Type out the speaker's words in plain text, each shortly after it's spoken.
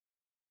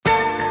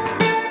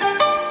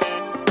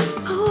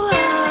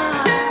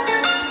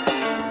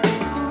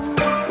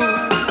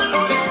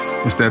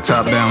that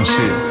top-down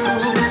shit.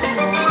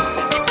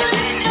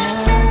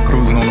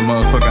 Cruising on the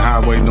motherfucking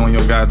highway doing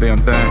your goddamn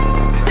thing.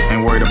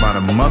 Ain't worried about a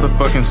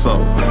motherfucking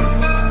soul.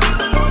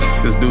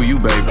 Just do you,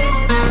 baby.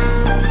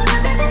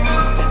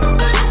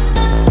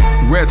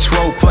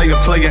 Retro player,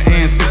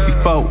 and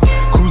 64.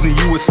 Cruising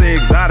USA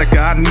Exotica,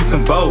 I need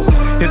some votes.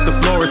 Hit the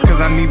florist cause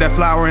I need that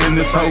flower in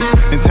this hoe.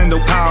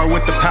 Nintendo power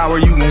with the power,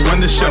 you gon' run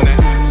the show.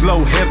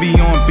 Flow heavy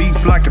on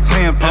beats like a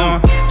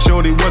tampon.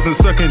 Shorty wasn't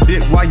sucking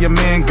dick while your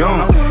man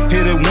gone.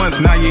 Hit it once,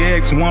 now your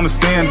ex wanna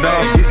stand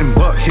off. Getting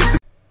buck, hit the...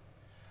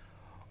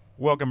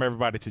 Welcome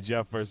everybody to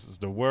Jeff versus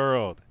the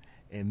World.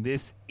 And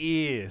this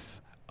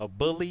is a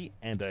bully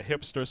and a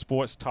hipster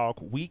sports talk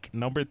week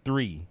number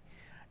 3.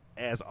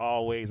 As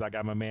always, I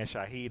got my man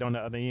Shahid on the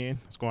other end.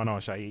 What's going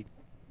on, Shahid?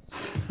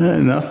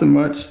 Nothing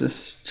much.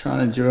 Just trying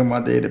to enjoy my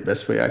day the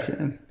best way I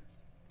can.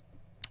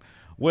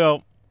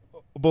 Well,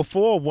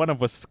 before one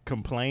of us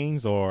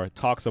complains or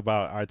talks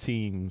about our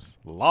team's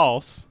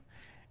loss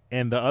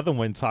and the other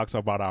one talks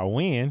about our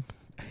win,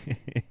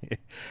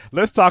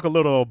 let's talk a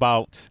little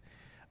about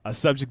a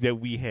subject that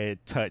we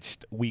had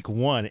touched week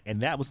 1,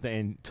 and that was the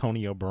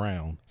Antonio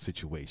Brown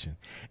situation.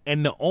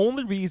 And the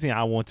only reason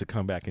I want to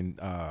come back and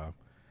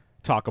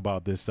talk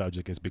about this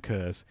subject is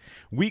because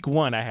week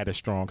 1 I had a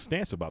strong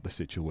stance about the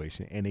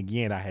situation, and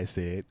again I had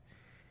said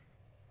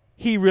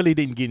he really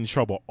didn't get in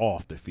trouble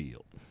off the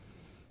field.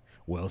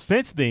 Well,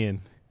 since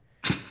then,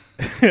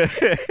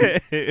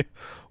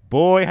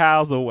 boy,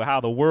 how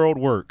the world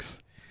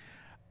works.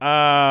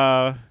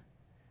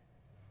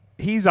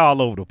 He's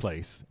all over the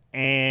place,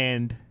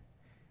 and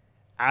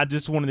I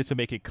just wanted to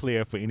make it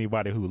clear for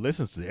anybody and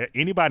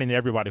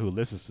everybody who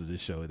listens to this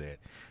show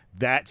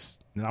that's,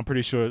 and I'm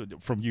pretty sure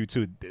from you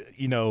too,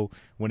 you know,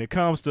 when it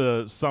comes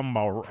to some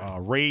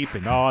rape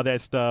and all that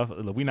stuff,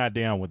 we're not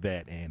down with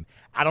that. And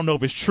I don't know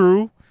if it's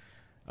true,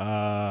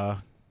 but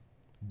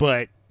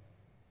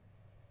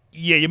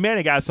yeah, your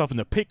man got himself in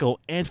a pickle,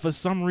 and for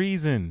some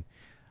reason,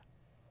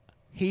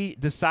 he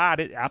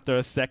decided after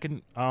a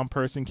second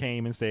person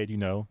came and said, you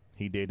know,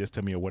 he did this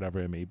to me or whatever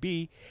it may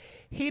be,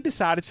 he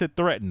decided to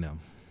threaten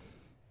them.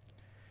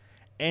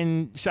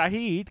 And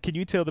Shahid, can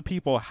you tell the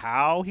people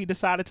how he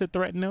decided to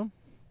threaten them?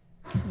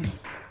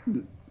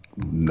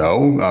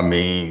 No, I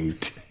mean,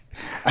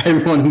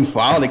 everyone who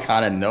followed it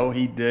kind of know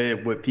he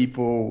did what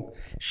people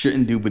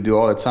shouldn't do but do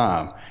all the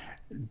time.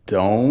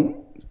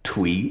 Don't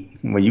tweet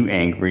when you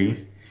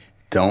angry.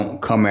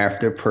 Don't come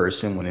after a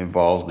person when it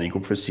involves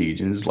legal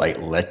procedures. Like,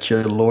 let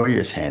your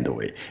lawyers handle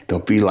it.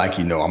 Don't be like,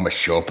 you know, I'm going to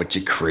show up at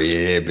your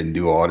crib and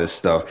do all this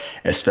stuff,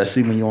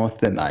 especially when you're on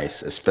thin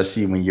ice,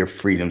 especially when your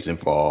freedom's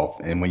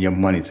involved and when your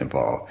money's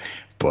involved.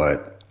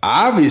 But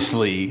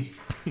obviously,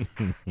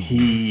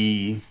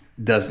 he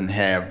doesn't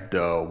have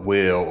the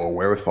will or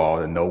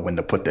wherewithal to know when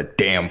to put the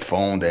damn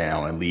phone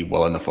down and leave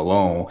well enough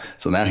alone.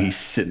 So now he's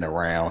sitting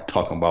around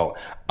talking about,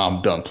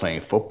 I'm done playing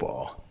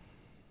football.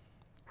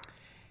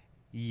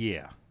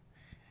 Yeah.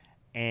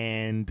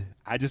 And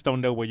I just don't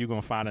know where you're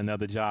going to find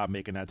another job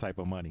making that type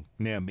of money.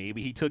 Now,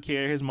 maybe he took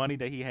care of his money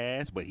that he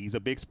has, but he's a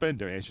big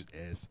spender,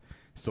 as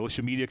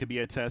social media could be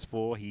a test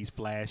for. He's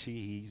flashy.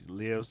 He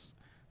lives,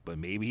 but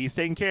maybe he's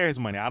taking care of his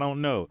money. I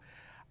don't know.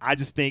 I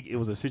just think it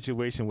was a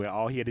situation where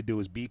all he had to do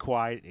was be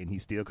quiet, and he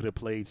still could have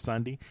played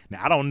Sunday.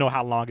 Now, I don't know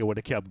how long it would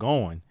have kept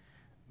going,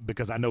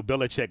 because I know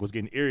Belichick was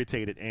getting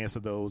irritated to answer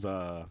those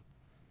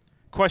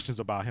questions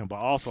about him, but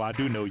also I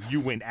do know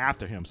you went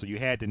after him, so you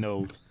had to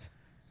know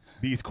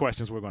these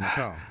questions were going to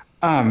come.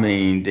 I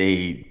mean,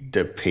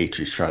 the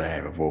Patriots try to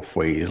have it both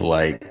ways.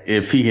 Like,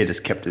 if he had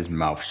just kept his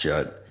mouth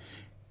shut,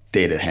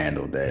 they'd have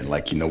handled that.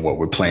 Like, you know what,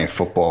 we're playing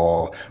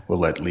football, we'll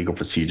let legal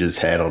procedures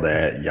handle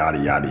that, yada,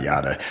 yada,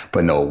 yada.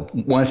 But no,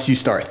 once you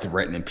start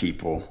threatening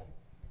people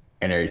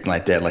and everything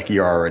like that, like,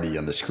 you're already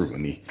under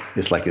scrutiny.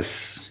 It's like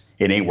it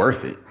ain't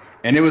worth it.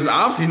 And it was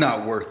obviously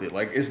not worth it.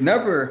 Like, it's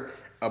never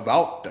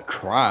about the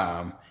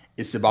crime,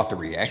 it's about the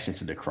reaction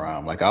to the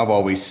crime. Like I've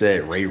always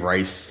said, Ray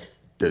Rice,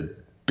 the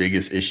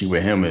biggest issue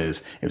with him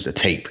is it was a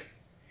tape.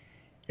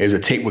 It was a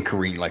tape with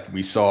Kareem. Like,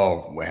 we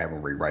saw what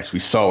happened with Ray Rice. We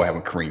saw what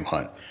happened with Kareem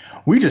Hunt.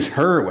 We just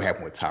heard what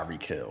happened with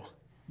Tyreek Hill.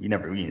 We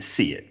didn't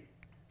see it.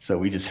 So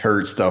we just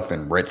heard stuff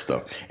and read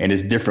stuff. And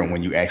it's different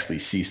when you actually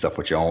see stuff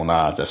with your own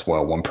eyes. That's why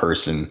one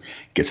person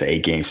gets an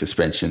 8-game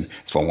suspension.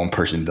 That's why one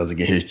person doesn't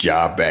get his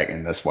job back.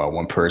 And that's why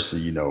one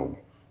person, you know,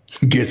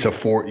 gets a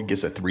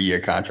 3-year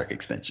contract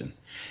extension.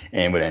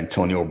 And with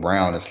Antonio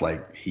Brown, it's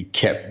like he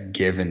kept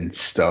giving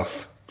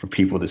stuff for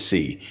people to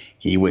see.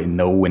 He wouldn't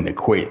know when to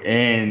quit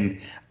and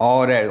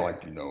all that.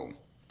 Like, you know,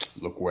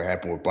 look what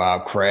happened with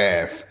Bob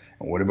Kraft.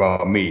 And what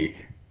about me?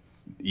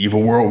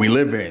 Evil world we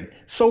live in.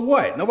 So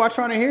what? Nobody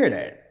trying to hear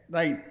that.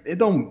 Like,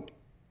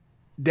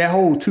 that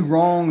whole two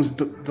wrongs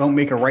don't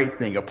make a right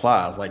thing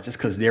applies. Like, just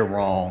because they're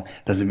wrong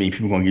doesn't mean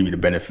people going to give you the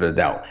benefit of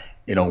the doubt.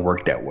 It don't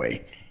work that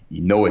way.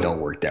 You know it don't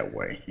work that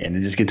way. And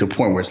it just gets to a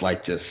point where it's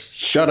like, just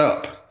shut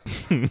up.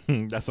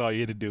 That's all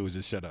you had to do is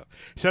just shut up.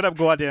 Shut up,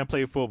 go out there and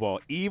play football.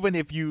 Even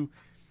if you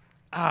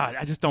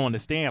I just don't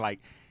understand. Like,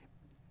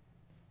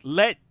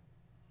 let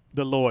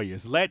The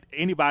lawyers. Let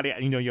anybody,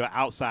 your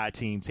outside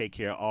team take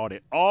care of all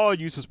that. All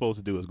you're supposed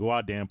to do is go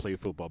out there and play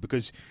football,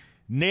 because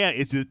now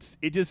it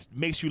just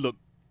makes you look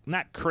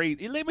not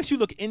crazy. It makes you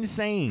look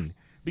insane,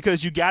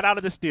 because you got out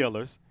of the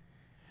Steelers,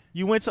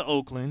 you went to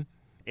Oakland,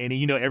 and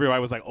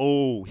everybody was like,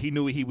 oh, he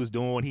knew what he was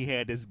doing. He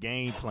had this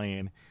game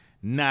plan.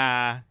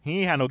 Nah, he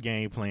ain't had no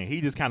game plan.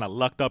 He just kind of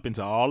lucked up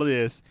into all of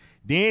this.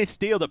 Then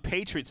still the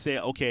Patriots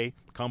said, okay,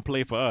 come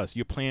play for us.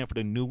 You're playing for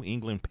the New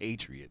England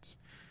Patriots.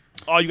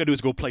 All you got to do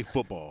is go play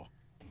football.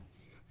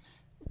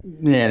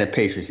 Man, the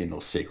Patriots ain't no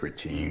sacred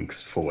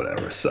teams for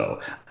whatever.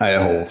 So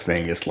that whole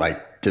thing is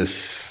like,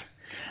 just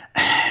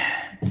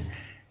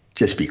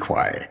be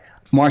quiet.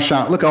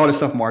 Marshawn, look at all the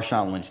stuff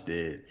Marshawn Lynch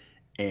did.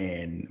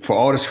 And for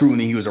all the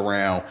scrutiny he was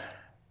around,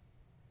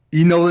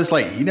 it's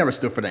like he never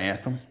stood for the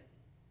anthem.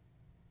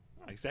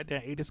 He sat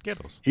down, ate his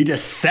Skittles. He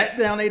just sat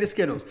down, ate his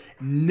Skittles.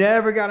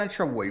 Never got in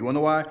trouble. Well, you want to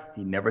know why?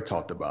 He never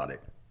talked about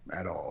it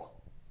at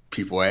all.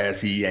 People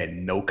asked, he had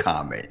no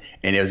comment.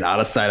 And it was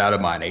out of sight, out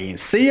of mind. They didn't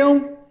see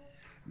him.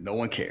 No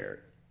one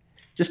cared.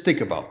 Just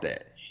think about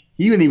that.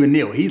 He didn't even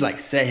kneel. He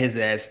sat his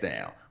ass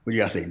down. What, you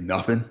got to say?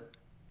 Nothing?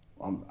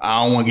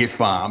 I don't want to get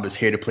fined. I'm just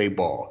here to play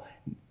ball.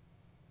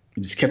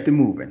 He just kept it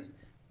moving.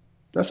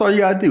 That's all you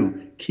got to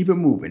do. Keep it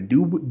moving.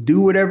 Do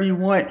whatever you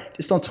want.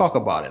 Just don't talk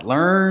about it.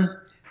 Learn.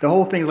 The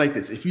whole thing is like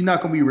this. If you're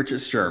not going to be Richard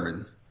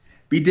Sherman,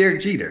 be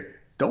Derek Jeter.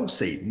 Don't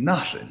say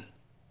nothing.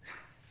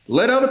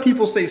 Let other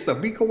people say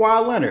stuff. Be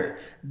Kawhi Leonard.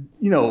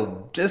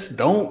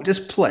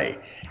 Just play.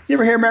 You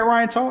ever hear Matt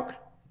Ryan talk?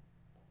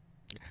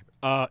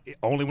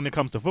 Only when it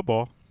comes to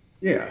football.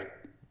 Yeah.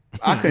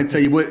 I couldn't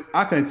tell you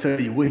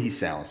what he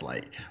sounds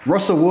like.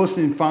 Russell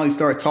Wilson finally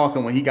started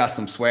talking when he got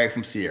some swag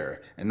from Sierra,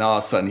 and all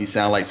of a sudden he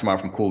sounded like somebody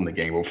from Kool in the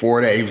Game.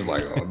 Before that, he was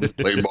like, "Oh, just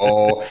play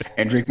ball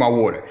and drink my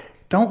water."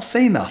 Don't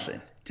say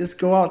nothing. Just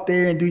go out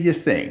there and do your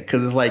thing.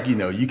 Because it's like,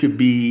 you could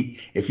be,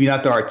 if you're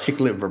not the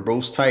articulate,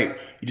 verbose type,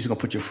 you're just going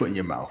to put your foot in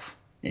your mouth.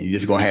 And you're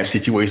just going to have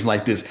situations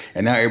like this.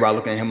 And now everybody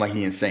looking at him like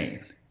he's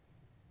insane.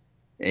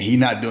 And he's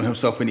not doing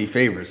himself any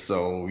favors.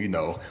 So,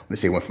 when they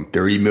say went from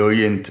 30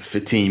 million to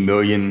 15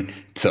 million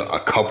to a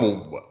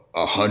couple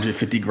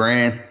 150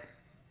 grand,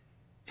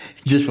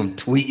 just from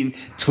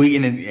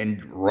tweeting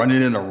and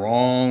running in the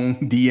wrong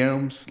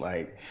DMs.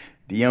 Like,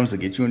 DMs will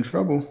get you in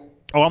trouble.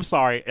 Oh, I'm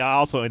sorry.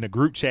 Also in the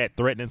group chat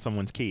threatening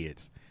someone's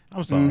kids.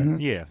 I'm sorry.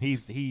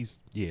 Mm-hmm.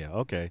 Yeah,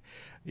 okay.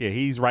 Yeah,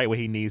 he's right where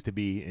he needs to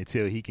be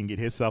until he can get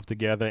himself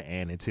together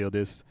and until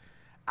this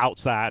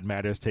outside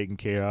matter is taken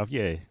care of.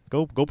 Yeah,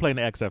 go play in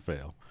the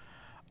XFL.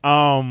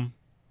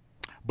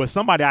 But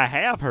somebody I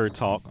have heard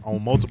talk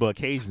on multiple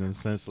occasions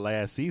since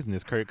last season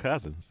is Kirk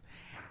Cousins.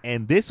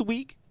 And this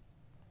week,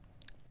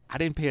 I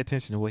didn't pay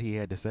attention to what he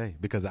had to say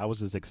because I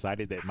was just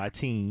excited that my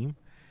team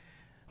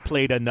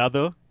played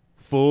another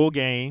full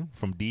game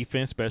from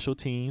defense, special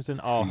teams, and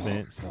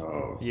offense.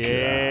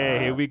 Yeah,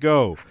 God. Here we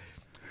go.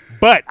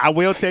 But I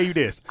will tell you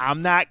this: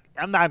 I'm not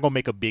gonna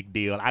make a big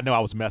deal. I know I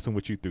was messing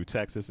with you through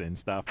Texas and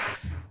stuff.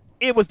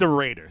 It was the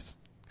Raiders,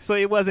 so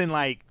it wasn't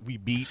like we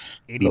beat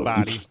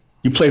anybody. Look,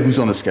 you play who's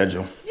on the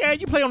schedule. Yeah,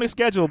 you play on the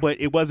schedule, but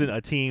it wasn't a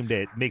team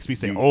that makes me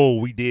say, "Oh,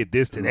 we did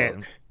this to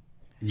that."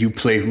 You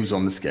play who's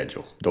on the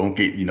schedule. Don't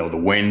get the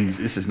wins.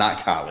 This is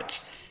not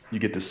college. You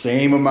get the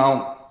same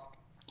amount.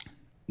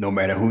 No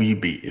matter who you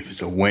beat. If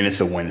it's a win, it's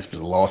a win. If it's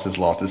a loss, it's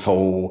lost. This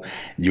whole,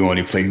 you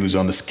only play who's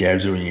on the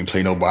schedule and you didn't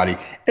play nobody.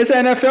 It's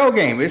an NFL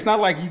game. It's not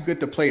like you get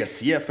to play a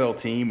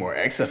CFL team or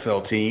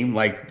XFL team.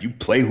 Like, you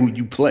play who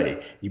you play.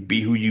 You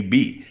beat who you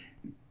beat.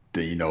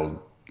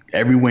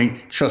 Every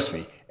win, trust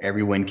me,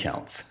 every win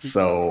counts.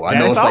 So I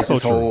know it's like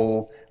this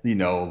whole,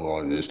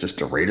 it's just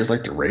the Raiders.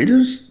 Like, the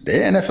Raiders,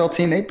 they're an NFL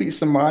team. They beat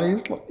somebody.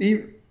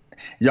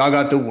 Y'all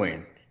got the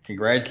win.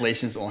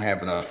 Congratulations on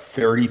having a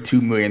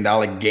 $32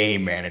 million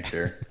game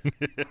manager.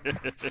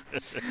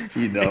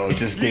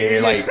 Just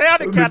there. It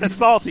sounded kind of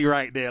salty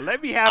right there.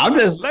 Let me have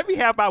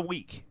my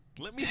week.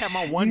 Let me have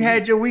my 1 week. You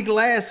had your week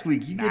last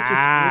week.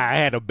 I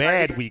had a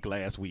bad week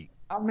last week.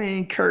 I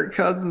mean, Kirk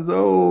Cousins,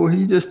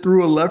 he just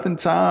threw 11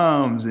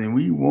 times and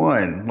we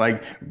won.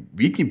 Like,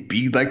 we can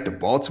be like the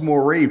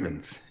Baltimore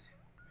Ravens.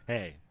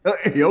 Hey.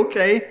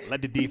 Okay.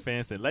 Let the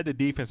defense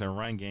and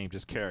run game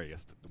just carry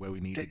us where we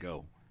need to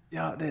go.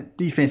 Yeah, that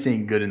defense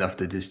ain't good enough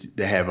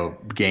to have a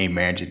game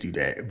manager do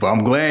that. But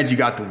I'm glad you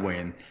got the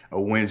win.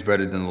 A win is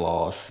better than a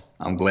loss.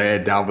 I'm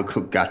glad Dalvin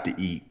Cook got to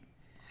eat.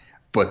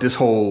 But this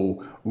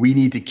whole, we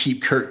need to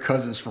keep Kirk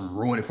Cousins from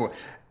ruining for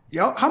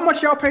y'all. How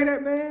much y'all pay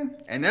that man?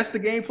 And that's the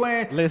game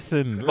plan.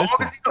 Listen.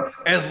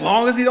 As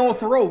long as he don't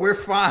throw, we're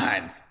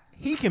fine.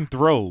 He can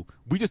throw.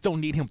 We just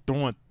don't need him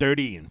throwing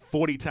 30 and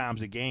 40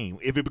 times a game.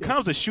 If it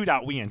becomes a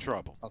shootout, we in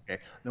trouble. Okay,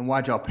 then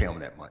why'd y'all pay him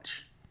that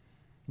much?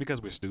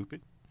 Because we're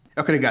stupid.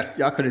 Y'all could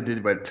have did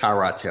it with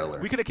Tyrod Taylor.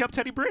 We could have kept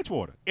Teddy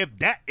Bridgewater. If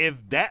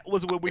that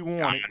was what we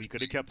wanted, we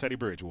could have kept Teddy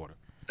Bridgewater.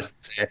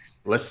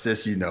 Let's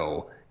just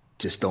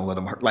just don't let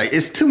them hurt. Like,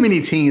 it's too many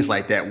teams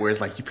like that where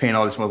it's like you paying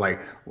all this money.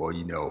 Like, well,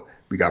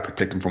 We got to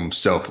protect him from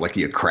himself like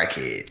he a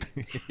crackhead.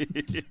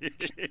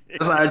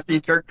 That's how I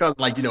treat Kirk Cousins.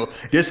 Like,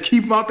 just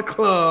keep him out the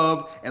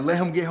club and let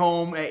him get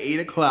home at 8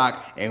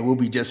 o'clock and we'll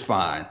be just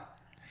fine.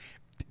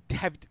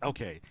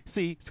 Okay.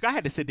 See, Scott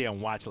had to sit there and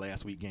watch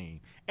last week's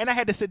game. And I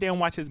had to sit there and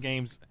watch his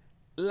games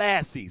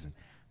last season.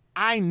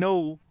 I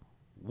know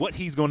what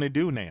he's going to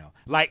do now.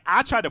 Like,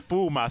 I try to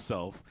fool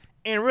myself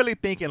and really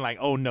thinking like,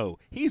 oh, no,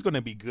 he's going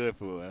to be good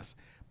for us.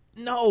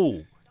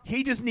 No.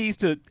 He just needs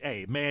to,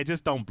 hey, man,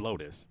 just don't blow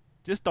this.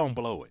 Just don't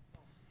blow it.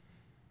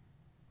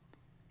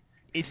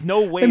 It's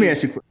no way. Let me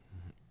ask you.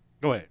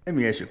 Go ahead. Let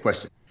me ask you a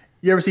question.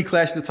 You ever see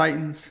Clash of the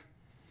Titans?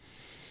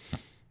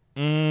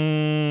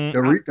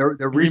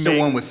 The recent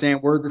one with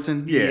Sam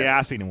Worthington? Yeah,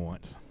 I seen him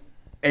once.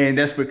 And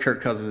that's what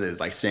Kirk Cousins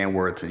is, like Sam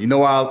Worthington. You know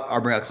why I'll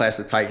bring out Clash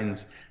of the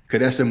Titans? Because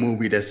that's a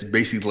movie that's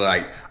basically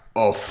like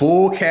a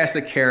full cast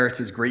of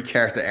characters, great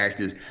character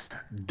actors,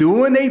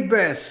 doing their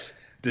best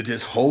to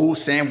just hold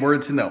Sam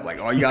Worthington up. Like,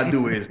 all you got to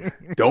do is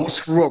don't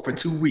screw up for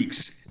 2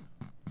 weeks.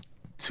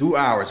 2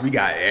 hours. We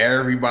got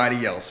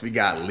everybody else. We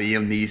got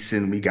Liam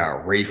Neeson. We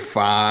got Ray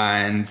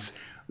Fiennes.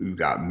 We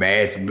got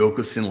Mads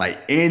Mikkelsen. Like,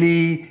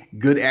 any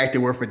good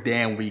actor worth a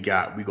damn we're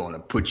going to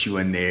put you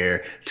in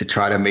there to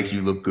try to make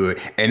you look good.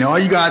 And all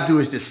you got to do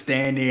is just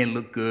stand there and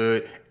look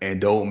good and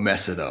don't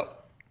mess it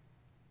up.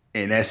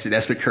 And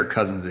that's what Kirk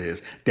Cousins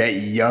is. That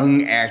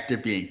young actor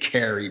being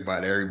carried by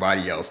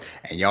everybody else.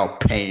 And y'all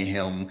paying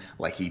him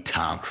like he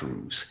Tom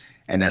Cruise.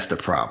 And that's the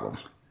problem.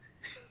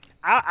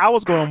 I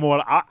was going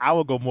more. I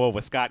would go more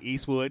with Scott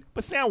Eastwood,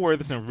 but Sam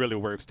Worthington really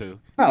works too.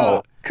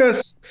 No,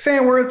 because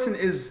Sam Worthington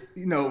is,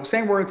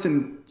 Sam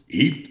Worthington.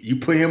 You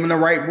put him in the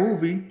right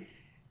movie,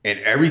 and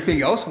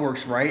everything else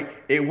works right.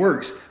 It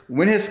works.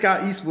 When has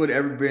Scott Eastwood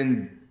ever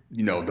been,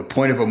 the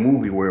point of a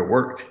movie where it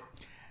worked?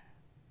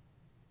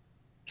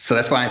 So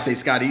that's why I say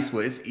Scott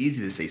Eastwood. It's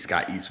easy to say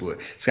Scott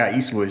Eastwood. Scott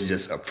Eastwood is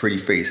just a pretty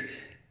face.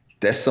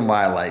 That's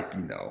somebody like,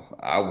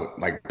 I would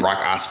like Brock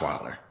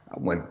Osweiler. I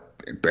wouldn't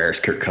embarrass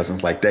Kirk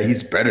Cousins like that.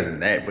 He's better than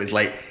that. But it's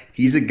like,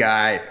 he's a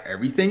guy, if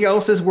everything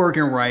else is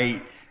working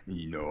right,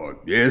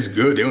 it's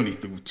good. They only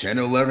threw 10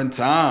 or 11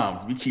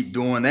 times. We keep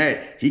doing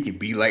that. He can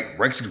be like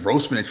Rex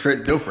Grossman and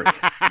Trent Dilfer.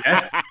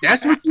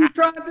 That's what you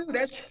try to do.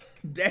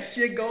 That's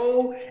your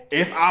goal.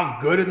 If I'm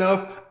good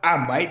enough, I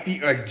might be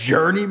a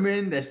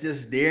journeyman that's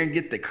just there and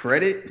get the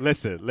credit.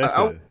 Listen.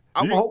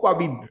 I hope I'll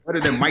be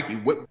better than Mikey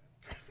Whitman.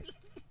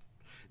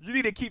 You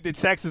need to keep the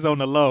texts on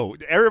the low.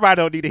 Everybody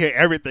don't need to hear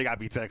everything I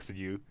be texting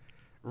you.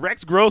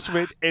 Rex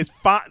Grossman is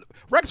fine.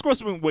 Rex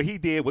Grossman, what he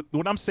did,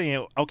 what I'm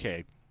saying,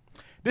 okay,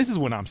 this is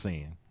what I'm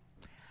saying.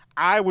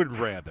 I would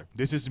rather,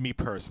 this is me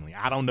personally,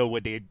 I don't know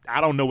what they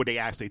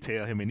actually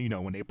tell him,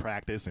 and when they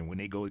practice and when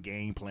they go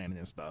game planning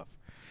and stuff.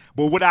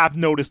 But what I've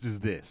noticed is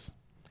this,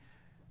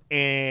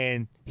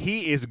 and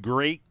he is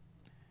great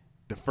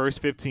the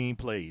first 15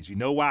 plays. You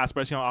know why?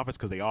 Especially on offense,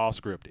 because they all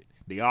scripted.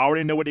 They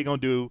already know what they're gonna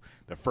do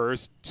the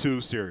first 2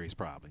 series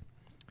probably.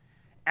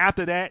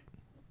 After that,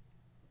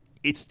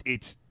 it's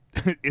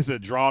it's a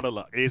draw to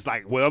luck. It's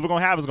like whatever gonna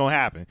happen is gonna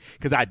happen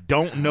because I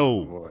don't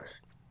know.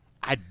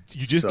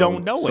 You just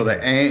don't know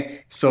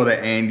it. So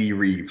the Andy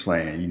Reid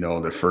plan,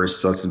 the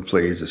first substance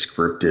plays are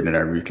scripted and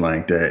everything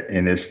like that,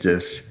 and it's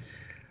just,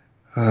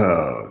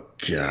 oh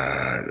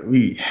God,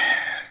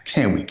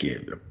 can we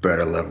get a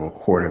better level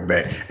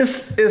quarterback?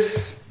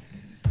 It's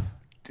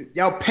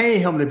y'all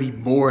paying him to be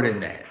more than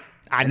that.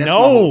 I know. That's my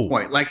whole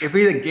point. Like, if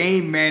he's a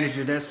game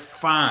manager, that's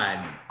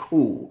fine,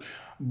 cool,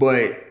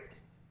 but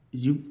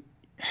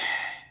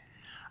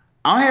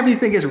I don't have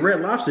anything against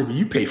Red Lobster. If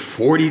you pay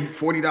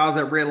 $40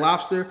 at Red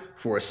Lobster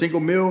for a single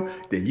meal,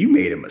 then you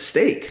made a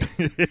mistake.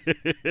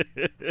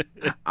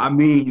 I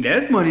mean,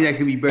 that's money that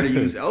could be better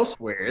used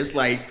elsewhere. It's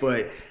like,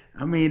 but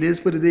I mean, it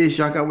is what it is.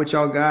 Y'all got what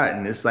y'all got.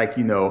 And it's like,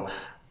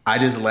 I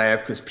just laugh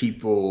because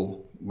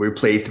we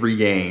played 3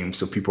 games,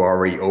 so people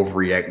already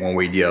overreact one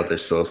way or the other.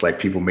 So it's like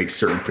people make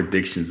certain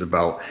predictions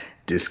about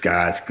this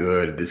guy's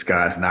good, this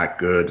guy's not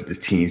good, this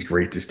team's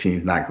great, this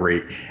team's not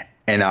great.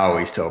 And I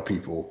always tell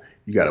people,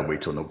 you got to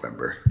wait till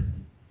November.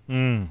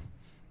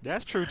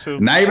 That's true, too.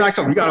 Not even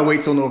you got to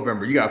wait till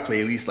November. You got to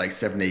play at least like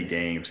 7-8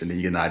 games, and then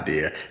you get an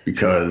idea.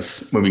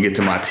 Because when we get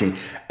to my team,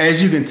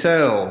 as you can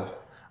tell,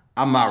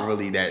 I'm not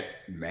really that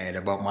mad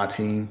about my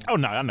team. Oh,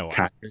 no, I know.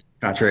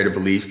 Contrary to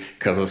belief,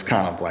 because it was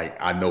kind of like,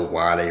 I know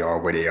why they are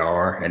where they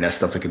are, and that's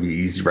stuff that can be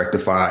easily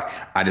rectified.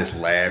 I just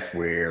laugh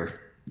where,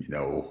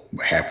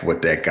 what happened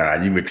with that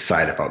guy. You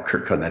excited about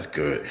Kirk Cousins, that's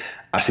good.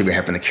 I see what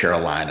happened to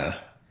Carolina.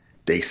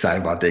 They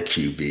excited about their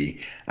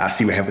QB. I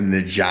see what happened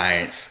to the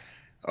Giants.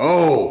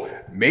 Oh,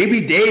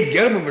 maybe Dave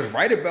Gettleman was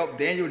right about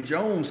Daniel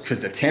Jones because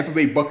the Tampa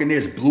Bay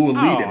Buccaneers blew a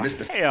lead and missed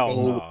the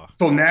field.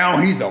 So now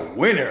he's a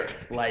winner.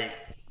 Like,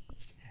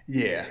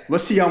 yeah.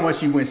 Let's see how much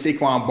he wins.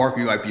 Saquon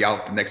Barkley might be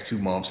out the next 2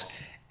 months.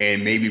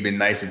 And maybe it'd been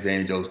nice if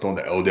Daniel Jones thrown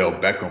to Odell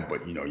Beckham,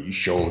 but you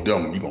showed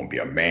them you're gonna be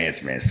a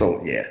man's man.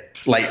 So yeah.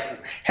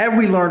 Like, have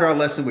we learned our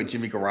lesson with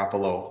Jimmy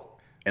Garoppolo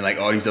and like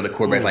all these other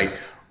quarterbacks? Like,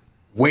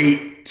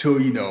 wait till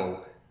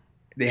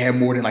they have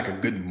more than like a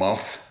good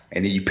month,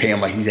 and then you pay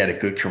him like he's had a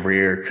good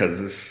career.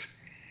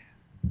 Because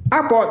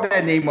I brought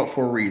that name up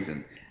for a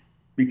reason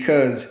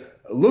because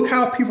look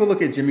how people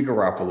look at Jimmy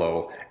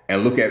Garoppolo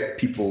and look at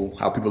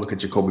how people look at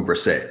Jacoby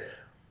Brissett.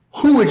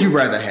 Who would you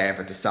rather have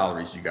at the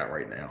salaries you got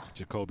right now?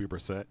 Jacoby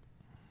Brissett.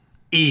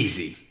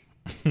 Easy.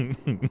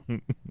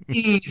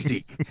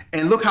 Easy.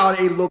 And look how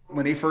they look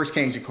when they first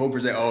came. Jacoby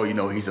Brissett,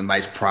 oh, he's a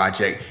nice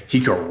project. He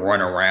could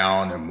run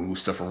around and move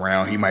stuff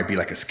around. He might be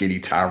like a skinny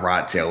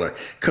Tyrod Taylor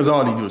because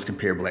all they do is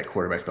compare black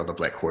quarterbacks to other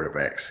black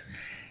quarterbacks.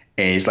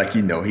 And it's like,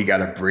 he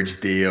got a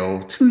bridge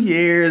deal, 2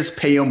 years,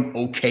 pay him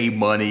okay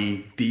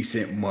money,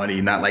 decent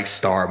money, not like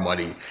star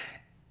money.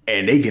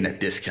 And they get a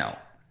discount.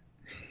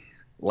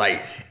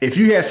 Like, if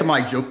you have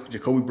somebody like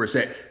Jacoby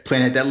Brissett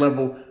playing at that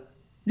level,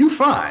 you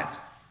fine.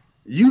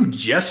 You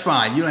just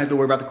fine. You don't have to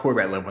worry about the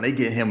quarterback level. They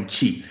get him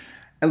cheap.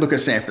 And look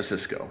at San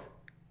Francisco.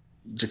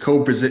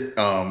 Jacoby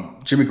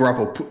Brissett, Jimmy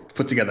Garoppolo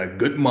put together a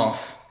good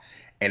month,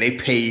 and they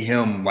paid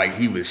him like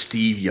he was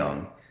Steve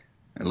Young.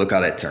 And look how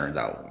that turned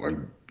out.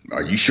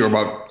 Are you sure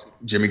about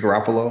Jimmy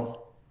Garoppolo?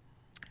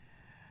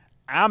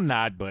 I'm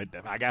not, but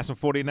I got some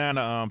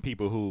 49er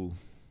people who.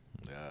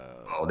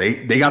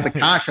 They got the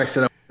contract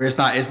set up.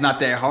 It's not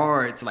that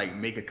hard to like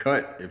make a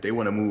cut if they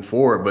want to move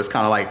forward. But it's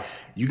kind of like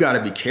you got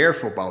to be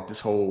careful about this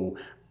whole.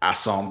 I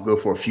saw him good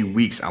for a few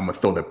weeks. I'm gonna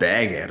throw the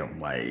bag at him.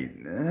 Like,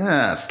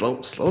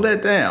 slow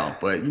that down.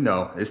 But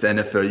it's the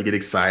NFL. You get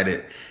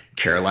excited.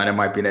 Carolina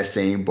might be in that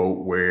same boat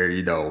where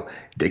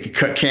they could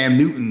cut Cam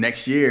Newton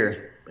next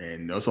year.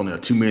 And that's only a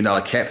 $2 million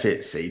cap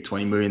hit, say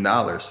 $20 million.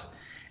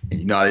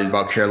 And how it is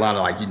about Carolina,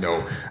 like, I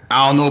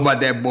don't know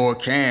about that boy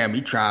Cam.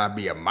 He trying to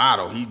be a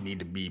model. He need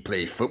to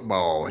play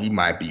football. He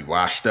might be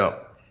washed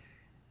up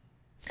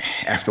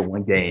after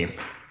one game.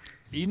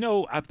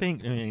 I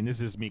think, and this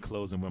is me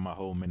closing with my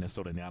whole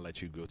Minnesota, now I'll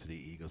let you go to the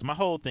Eagles. My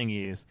whole thing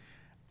is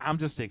I'm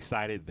just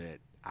excited that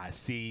I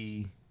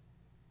see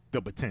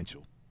the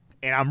potential.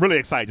 And I'm really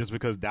excited just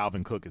because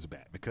Dalvin Cook is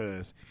back,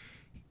 because –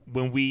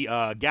 when we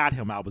got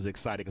him, I was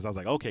excited because I was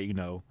like, okay,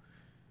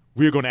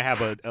 we're going to have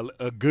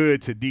a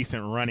good to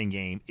decent running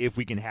game if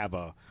we can have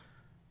a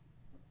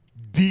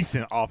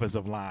decent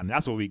offensive line.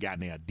 That's what we got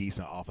now, a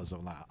decent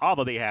offensive line,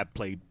 although they have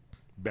played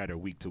better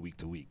week to week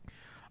to week.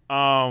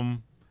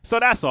 So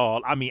that's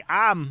all. I mean,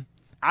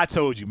 I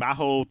told you my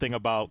whole thing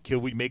about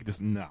can we make this?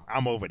 No,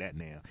 I'm over that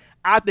now.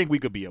 I think we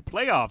could be a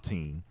playoff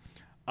team.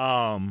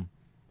 And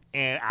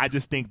I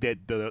just think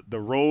that the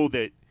role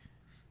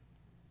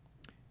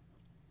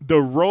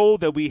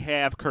that we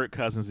have Kirk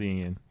Cousins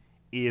in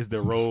is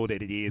the role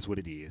that it is what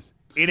it is.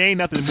 It ain't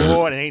nothing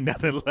more and it ain't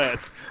nothing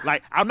less.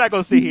 Like, I'm not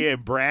going to sit here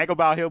and brag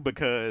about him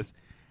because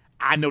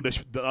I know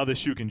the other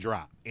shoe can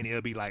drop. And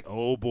it'll be like,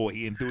 oh, boy,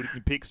 he threw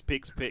it picks.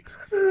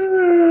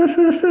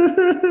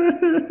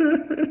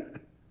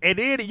 And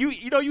then,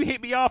 you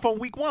hit me off on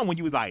week 1 when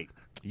you was like,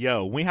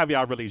 yo, when have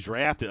y'all really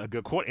drafted a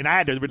good quarterback? And I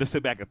had to really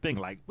sit back and think,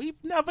 like, we've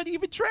never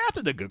even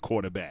drafted a good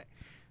quarterback.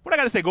 What I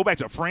got to say, go back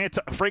to Frank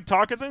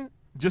Tarkenton?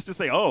 Just to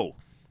say, oh,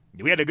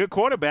 we had a good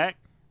quarterback.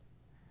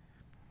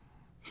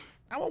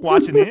 I was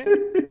watching it.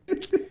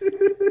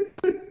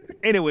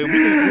 Anyway,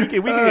 we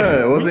can.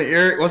 Was it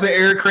Eric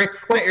Kramer?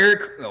 I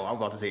was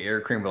about to say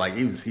Eric Kramer, but like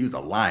he was a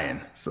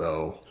lion.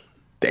 So,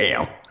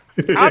 damn.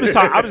 I was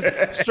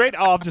straight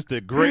off just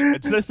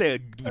let's say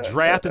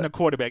drafting a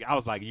quarterback. I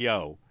was like,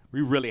 yo, we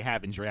really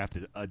haven't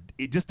drafted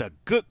just a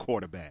good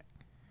quarterback.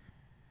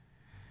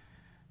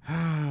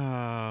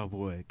 Oh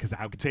boy, because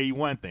I can tell you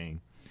one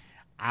thing.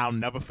 I'll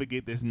never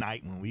forget this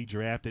night when we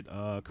drafted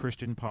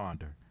Christian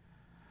Ponder.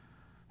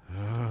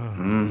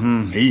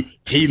 Mm-hmm.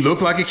 He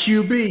looked like a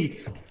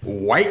QB.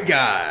 White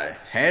guy.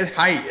 Had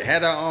height.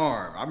 Had an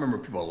arm. I remember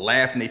people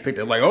laughing. They picked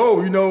it like,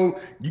 oh,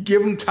 you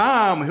give him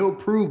time. He'll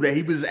prove that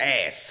he was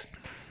ass.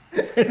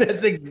 And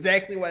that's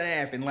exactly what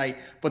happened. Like,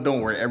 but don't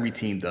worry. Every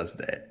team does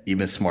that.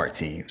 Even smart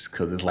teams.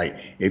 Because it's like,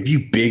 if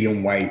you big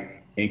and white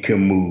and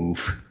can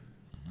move,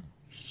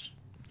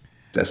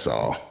 that's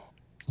all.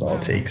 That's all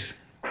it takes.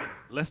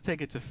 Let's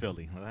take it to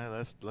Philly.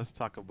 Let's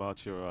talk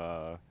about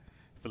your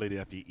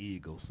Philadelphia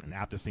Eagles. And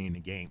after seeing the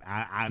game,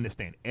 I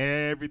understand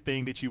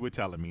everything that you were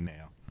telling me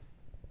now.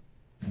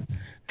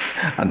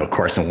 I know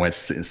Carson Wentz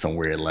sitting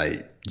somewhere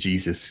like,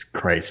 Jesus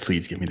Christ,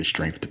 please give me the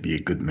strength to be a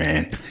good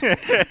man.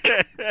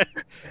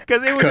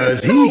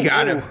 Because he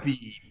gotta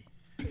be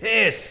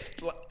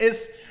pissed.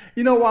 It's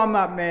why I'm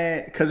not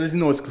mad? Because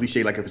it's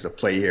cliche, like if it's a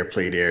play here,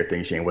 play there,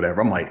 thing change,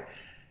 whatever. I'm like,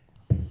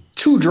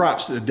 2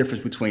 drops is the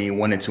difference between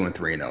 1 and 2 and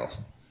 3 and 0.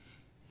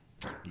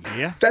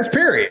 Yeah. That's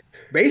period.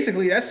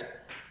 Basically, that's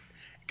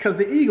because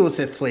the Eagles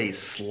have played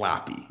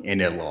sloppy in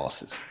their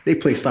losses. They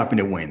play sloppy in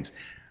their wins.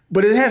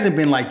 But it hasn't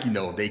been like,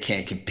 they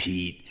can't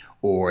compete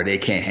or they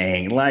can't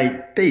hang.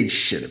 Like, they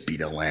should have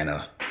beat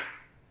Atlanta.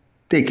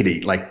 They could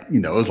have,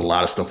 there was a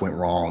lot of stuff went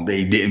wrong.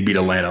 They didn't beat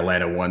Atlanta.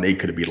 Atlanta won. They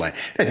could have beat Atlanta.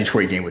 That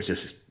Detroit game was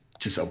just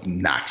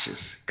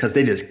obnoxious because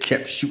they just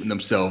kept shooting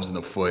themselves in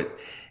the foot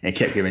and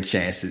kept giving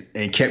chances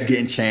and kept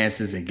getting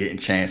chances and getting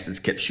chances,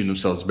 kept shooting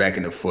themselves back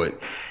in the foot.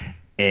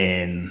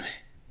 And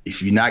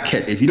if you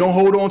don't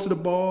hold on to the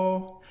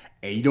ball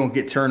and you don't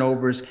get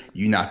turnovers,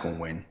 you're not gonna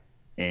win.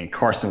 and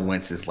Carson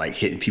Wentz is like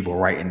hitting people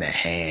right in the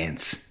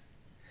hands,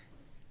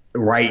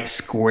 right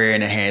square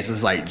in the hands.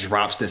 It's like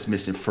drops that's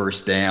missing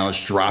first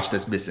downs, drops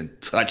that's missing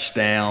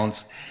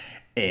touchdowns,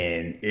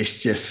 and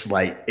it's just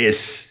like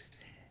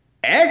it's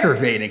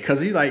aggravating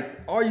because you like,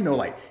 or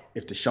like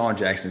if Deshaun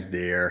Jackson's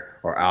there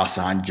or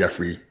Alshon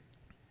Jeffrey,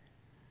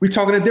 we're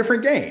talking a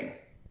different game.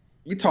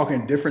 We're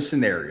talking a different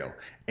scenario,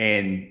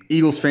 and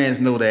Eagles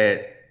fans know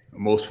that.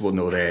 Most people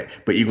know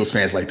that, but Eagles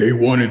fans like they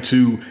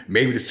 1-2.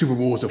 Maybe the Super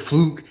Bowl was a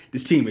fluke.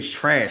 This team is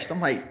trashed.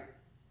 I'm like,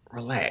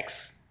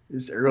 relax.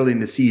 It's early in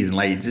the season.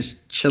 Like,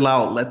 just chill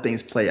out. Let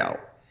things play out.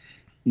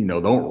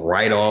 Don't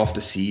write off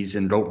the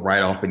season. Don't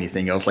write off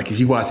anything else. Like if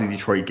you watch the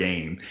Detroit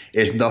game,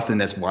 there's nothing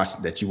that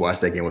you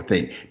watch that game will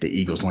think the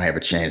Eagles don't have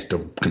a chance to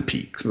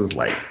compete. So it's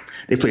like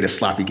they played a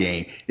sloppy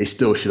game. They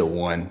still should have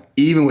won,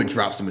 even with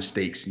drops and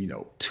mistakes.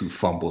 2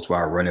 fumbles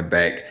by a running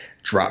back,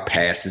 drop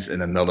passes,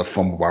 and another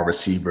fumble by a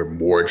receiver.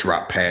 More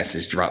drop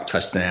passes, drop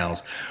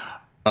touchdowns.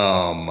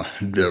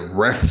 The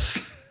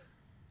refs.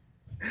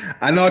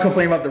 I know I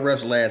complained about the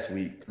refs last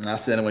week, and I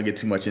said I don't want to get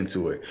too much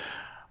into it.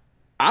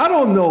 I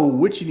don't know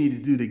what you need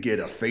to do to get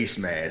a face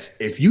mask.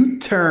 If you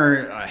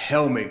turn a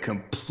helmet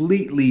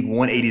completely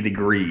 180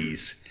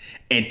 degrees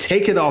and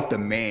take it off the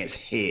man's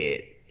head,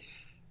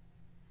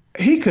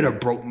 he could have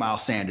broke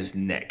Miles Sanders'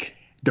 neck.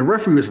 The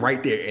referee was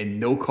right there and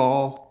no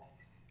call.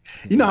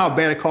 You know how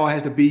bad a call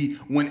has to be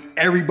when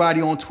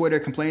everybody on Twitter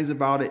complains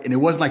about it? And it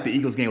wasn't like the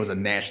Eagles game was a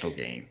national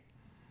game.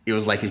 It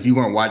was like if you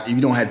weren't watching, if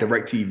you don't have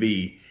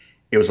DirecTV,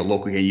 it was a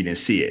local game, you didn't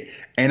see it.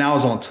 And I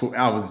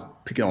was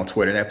picking on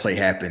Twitter, and that play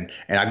happened,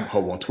 and I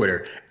go on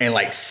Twitter, and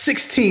like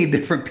 16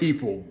 different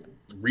people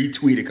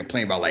retweeted,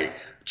 complained about like,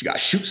 you got to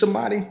shoot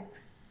somebody?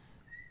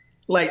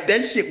 Like,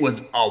 that shit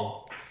was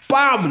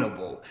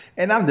abominable.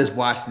 And I'm just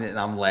watching it, and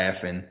I'm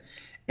laughing.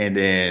 And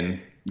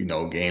then,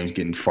 game's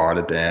getting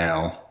farther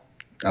down.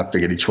 I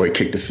figured Detroit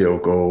kicked the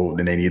field goal,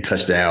 then they need a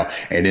touchdown,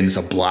 and then it's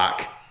a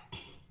block.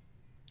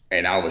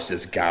 And I was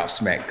just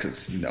gobsmacked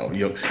because,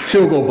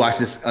 field goal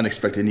blocks is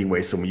unexpected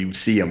anyway. So when you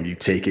see them, you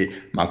take it.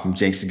 Malcolm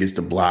Jenkins gets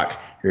the block.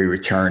 They're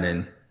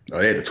returning. Oh,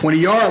 they're at the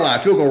 20-yard line,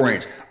 field goal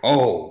range.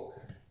 Oh,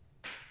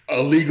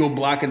 illegal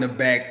block in the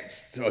back.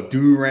 A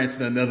dude ran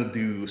into another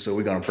dude. So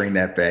we're going to bring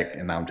that back.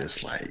 And I'm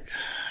just like,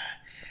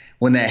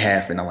 when that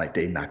happened, I'm like,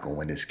 they're not going to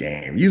win this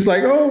game. He was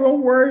like, oh,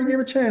 don't worry, give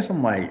a chance.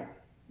 I'm like,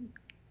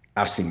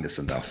 I've seen this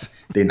enough.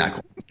 They're not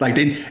going to. Like,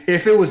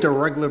 if it was the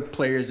regular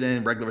players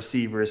and regular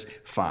receivers,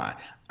 fine.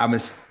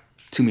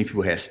 Too many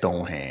people had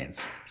stone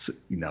hands,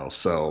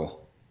 so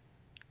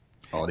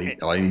all they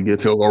need to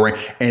field goal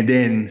range. And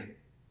then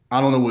I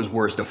don't know what was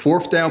worse. The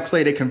 4th down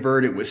play they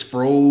converted with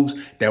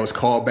Sproles that was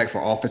called back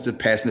for offensive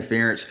pass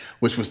interference,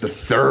 which was the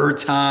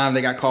 3rd time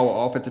they got called with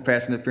offensive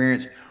pass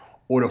interference,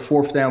 or the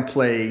 4th down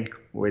play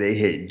where they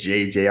hit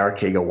J.J.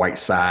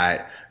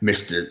 Arcega-Whiteside,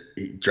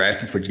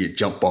 drafted for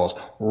jump balls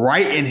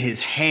right in his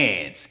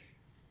hands.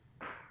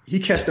 He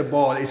catch the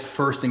ball, it's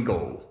 1st and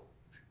goal.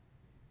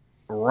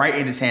 Right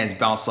in his hands,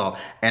 bounce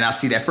off. And I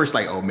see that first,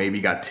 like, oh, maybe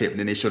he got tipped.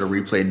 Then they showed a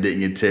replay and didn't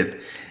get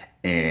tipped.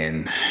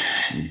 And,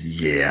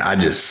 yeah, I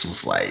just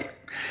was like,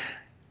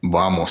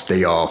 well, I'm going to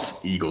stay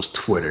off Eagles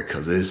Twitter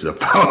because it's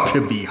about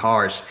to be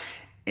harsh.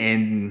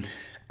 And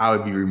I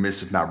would be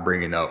remiss if not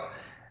bringing up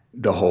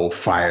the whole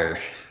fire,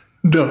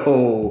 the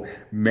whole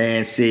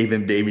man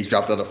saving babies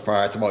dropped out of the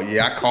fire. It's about,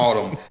 yeah, I called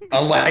him,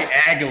 unlike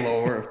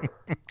Aguilar.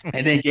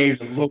 And then gave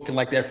the look and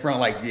like that front,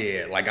 like,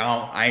 yeah, like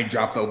I ain't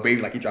dropped no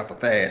baby like he dropped a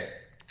pass.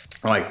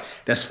 I'm like,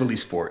 that's Philly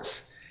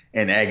sports.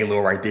 And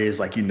Aguilar right there is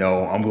like,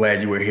 I'm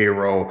glad you were a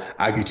hero.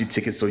 I'll get you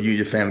tickets so you and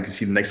your family can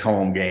see the next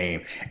home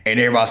game. And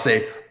everybody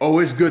say, oh,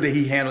 it's good that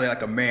he handled it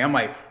like a man. I'm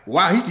like,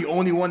 wow, he's the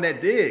only one that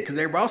did, because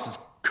everybody else is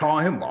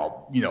calling him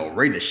out,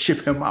 ready to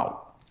ship him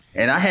out.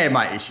 And I had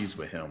my issues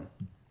with him,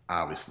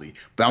 obviously.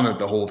 But I don't know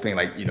the whole thing,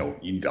 like, you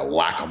need to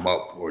lock him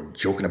up or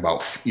joking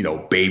about,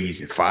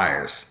 babies and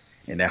fires.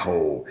 And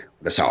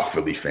that's how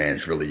Philly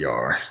fans really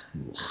are.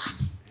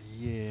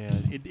 Yeah,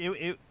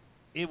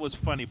 it was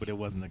funny, but it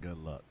wasn't a good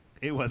look.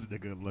 It wasn't a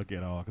good look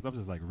at all, because I'm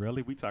just like,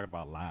 really? We talking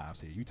about lives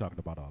here. You talking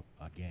about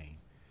a game.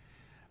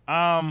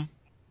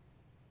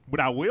 What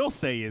I will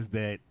say is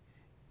that,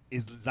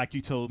 is like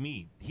you told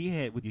me, he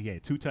had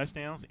 2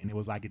 touchdowns, and it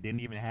was like it didn't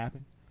even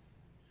happen.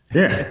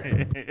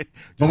 Yeah.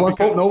 No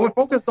one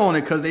focused on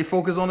it because they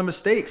focus on the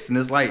mistakes. And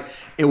it's like,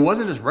 it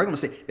wasn't just regular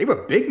mistakes. They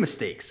were big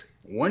mistakes.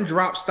 One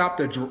drop stopped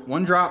the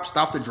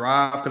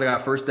drive, could have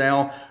got 1st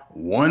down.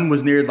 One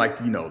was near like,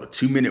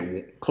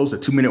 the close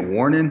to 2-minute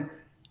warning.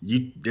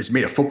 You just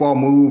made a football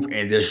move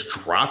and just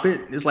drop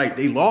it. It's like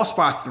they lost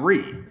by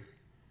 3.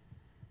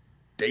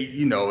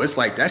 It's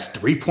like that's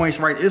 3 points,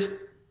 right?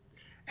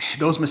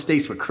 Those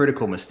mistakes were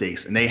critical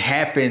mistakes, and they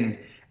happened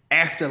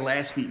after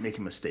last week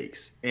making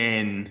mistakes.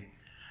 And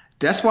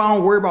that's why I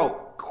don't worry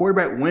about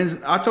quarterback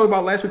wins. I told you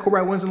about last week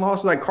quarterback wins and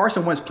losses. Like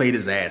Carson Wentz played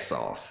his ass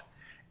off.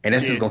 And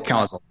that's just going to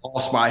count as a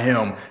loss by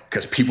him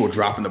because people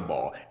dropping the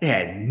ball. It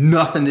had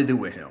nothing to do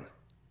with him.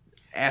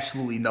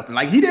 absolutely nothing.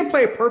 Like, he didn't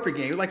play a perfect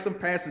game. It was like some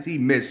passes he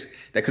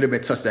missed that could have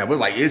been touchdowns. It was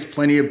like, there's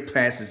plenty of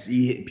passes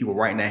he hit people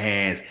right in the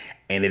hands,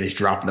 and it is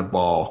dropping the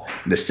ball.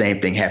 And the same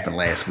thing happened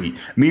last week.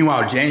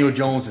 Meanwhile, Daniel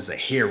Jones is a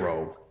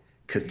hero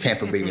because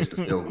Tampa Bay missed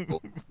the field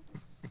goal.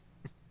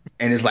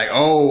 And it's like,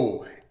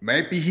 oh,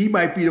 he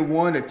might be the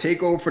one to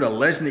take over for the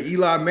legend of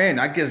Eli Manning.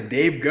 I guess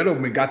Dave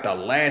Gettleman got the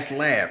last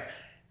laugh.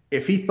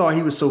 If he thought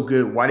he was so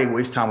good, why did they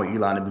waste time with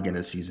Eli in the beginning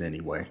of the season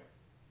anyway?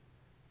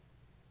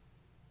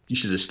 You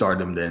should have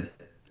started him then.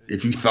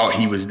 If you thought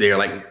he was there,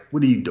 like,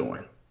 what are you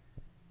doing?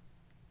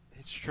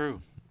 It's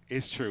true.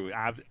 It's true.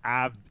 I've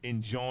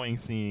been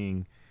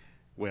enjoying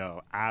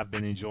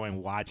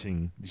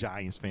watching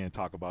Giants fans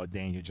talk about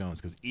Daniel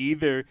Jones, because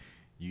either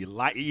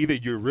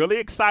you're really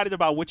excited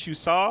about what you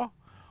saw,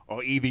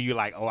 or either you're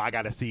like, oh, I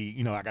gotta see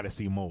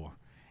more.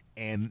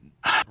 And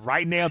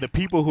right now, the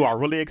people who are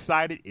really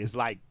excited is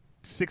like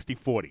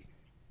 60-40.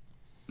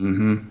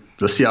 Mm-hmm.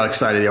 Let's see how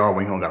excited they are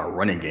when he don't got a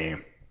running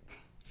game.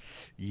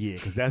 Yeah,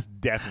 because that's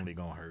definitely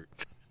gonna hurt.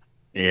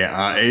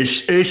 Yeah, it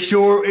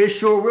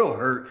sure will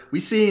hurt. We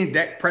seen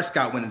Dak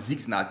Prescott when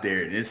Zeke's not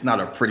there, and it's not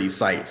a pretty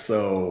sight.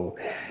 So,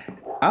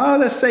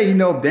 let's say,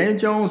 if Dan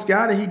Jones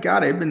got it, he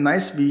got it. It'd been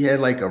nice if he had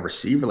like a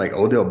receiver like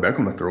Odell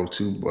Beckham to throw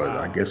to, but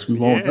I guess we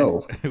won't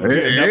know.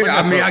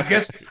 I mean, I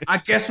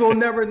guess we'll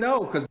never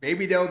know, because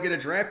maybe they'll get a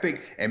draft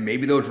pick, and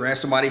maybe they'll draft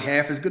somebody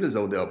half as good as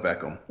Odell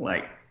Beckham.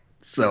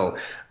 So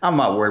I'm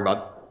not worried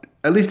about.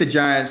 At least the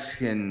Giants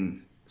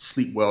can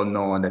sleep well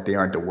knowing that they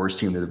aren't the worst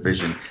team in the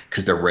division,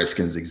 because the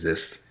Redskins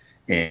exist.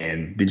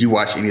 And did you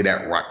watch any of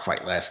that rock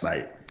fight last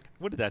night?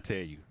 What did I tell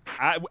you?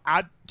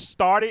 I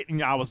started,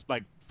 and I was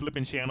like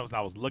flipping channels, and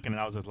I was looking, and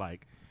I was just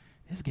like,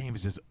 this game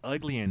is just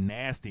ugly and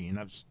nasty, and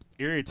it's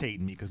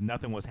irritating me because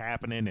nothing was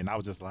happening, and I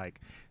was just like,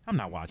 I'm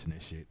not watching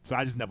this shit. So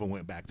I just never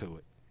went back to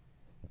it.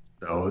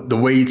 So the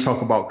way you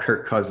talk about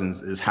Kirk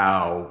Cousins is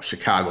how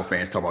Chicago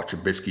fans talk about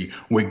Trubisky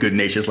with good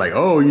nature. It's like,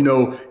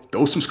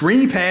 throw some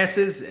screen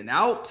passes and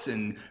outs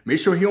and make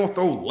sure he don't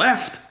throw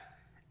left,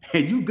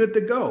 and you good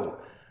to go.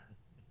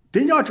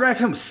 Didn't y'all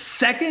draft him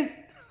second?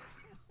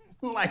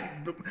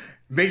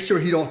 Make sure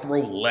he don't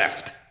throw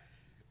left.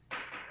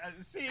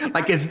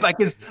 Like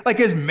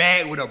it's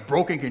mad with a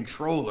broken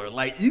controller.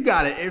 Like, you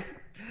got it.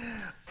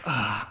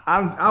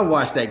 I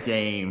watched that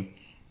game,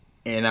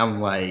 and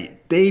I'm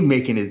like, they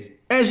making it,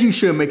 as you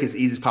should, make it as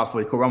easy as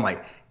possible. I'm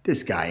like,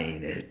 this guy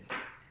ain't it,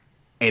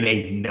 and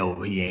they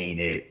know he ain't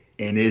it,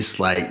 and it's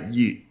like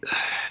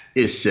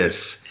it's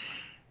just.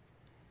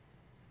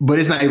 But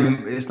it's not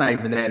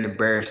even that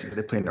embarrassing, because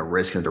they're playing the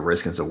Redskins. The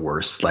Redskins are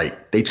worse.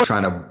 Like, they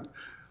trying to.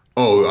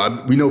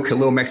 We know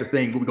Khalil Mack's a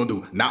thing. What we gonna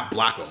do? Not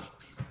block him.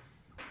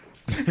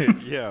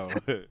 Yeah.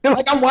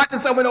 Like, I'm watching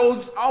some of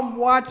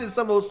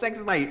those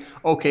sections. Like,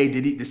 okay,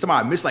 did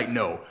somebody miss? Like,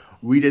 no,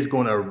 we just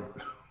gonna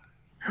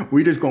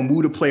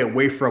move the play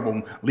away from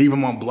him, leave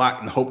him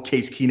unblocked, and hope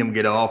Case Keenum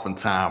get it off in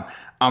time.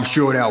 I'm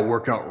sure that'll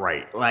work out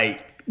right.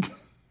 Like,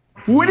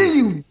 what are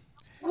you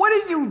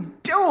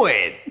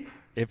doing?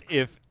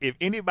 If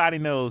anybody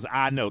knows,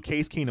 I know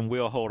Case Keenum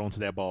will hold on to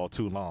that ball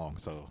too long.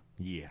 So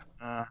yeah.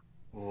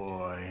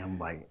 Boy, I'm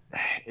like,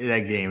 that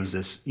game is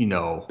just,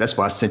 that's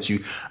why I sent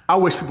you. I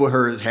wish people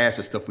heard half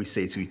the stuff we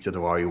say to each other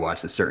while you're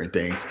watching certain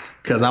things.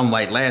 Because I'm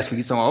like, last week,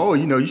 he's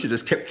talking about, you should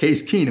just kept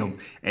Case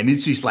Keenum. And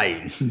it's just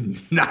like,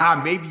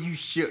 nah, maybe you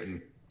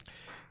shouldn't.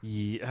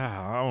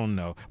 Yeah, I don't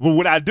know. Well,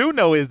 what I do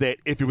know is that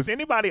if it was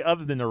anybody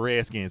other than the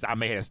Redskins, I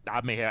may have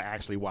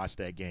actually watched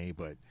that game.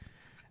 But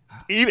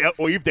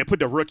if they put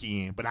the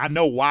rookie in, but I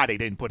know why they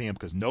didn't put him,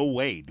 because no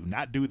way, do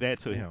not do that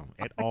to him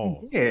at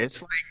all. Yeah,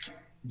 it's like,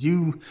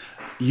 you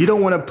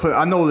don't want to put.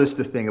 I know this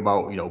the thing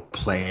about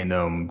playing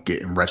them,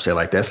 getting reps there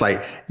like that. It's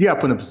like, you got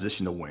to put in a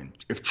position to win.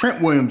 If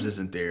Trent Williams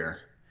isn't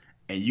there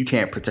and you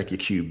can't protect your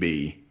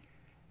QB,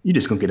 you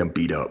just gonna get him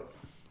beat up.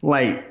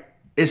 Like,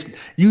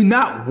 you're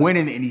not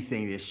winning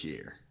anything this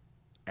year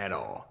at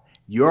all.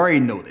 You already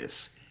know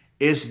this.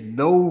 It's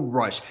no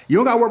rush. You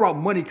don't got to worry about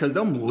money, because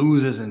them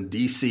losers in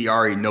DC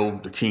already know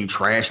the team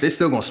trash. They're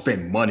still gonna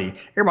spend money.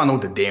 Everybody know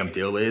what the damn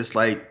deal is.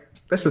 Like,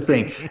 that's the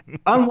thing.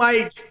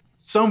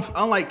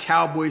 Unlike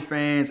Cowboy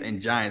fans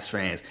and Giants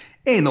fans,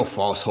 ain't no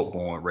false hope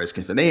going on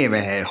Redskins fans. They ain't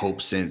even had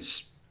hope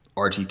since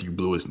RG3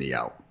 blew his knee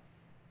out.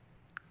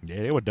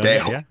 Yeah, they were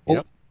done.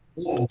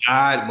 Hope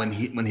died when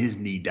his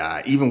knee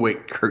died. Even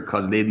with Kirk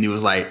Cousins, they knew it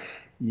was like,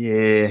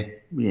 yeah,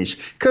 we ain't.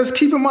 Because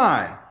keep in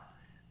mind,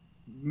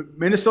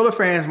 Minnesota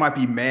fans might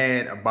be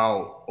mad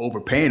about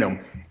overpaying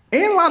him.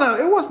 And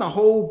it wasn't a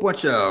whole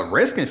bunch of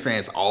Redskins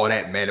fans all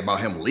that mad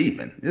about him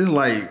leaving. It's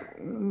like,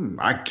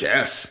 I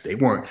guess they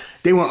weren't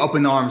up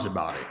in arms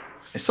about it.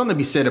 And something to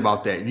be said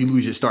about that. You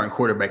lose your starting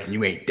quarterback and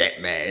you ain't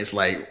that mad. It's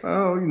like,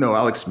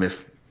 Alex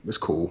Smith was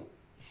cool.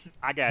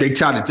 They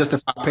tried to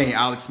justify paying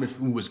Alex Smith,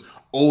 who was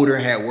older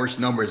and had worse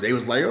numbers. They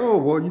was like,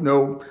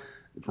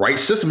 right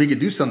system, he could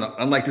do something,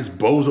 unlike this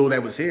bozo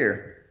that was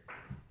here.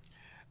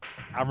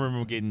 I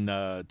remember getting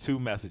 2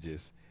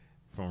 messages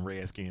from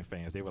Redskin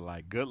fans. They were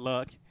like, good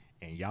luck,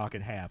 and y'all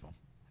can have them.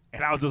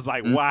 And I was just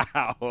like,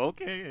 wow,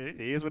 okay, it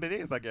is what it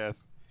is, I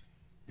guess.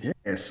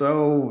 Yeah,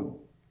 so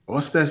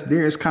what's that's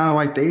there? It's kind of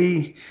like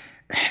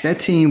that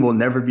team will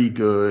never be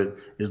good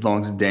as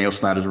long as Daniel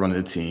Snyder's running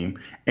the team.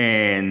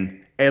 And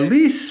at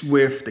least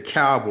with the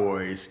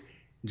Cowboys,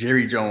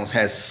 Jerry Jones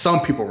has some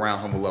people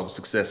around him with level of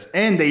success,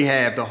 and they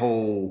have the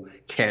whole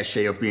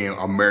cachet of being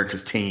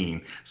America's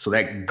team. So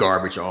that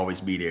garbage will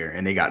always be there,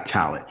 and they got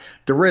talent.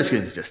 The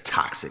Redskins are just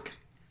toxic.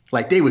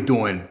 Like they were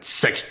doing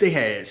they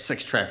had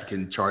sex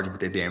trafficking charges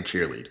with their damn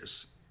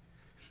cheerleaders.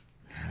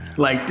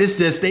 Like this,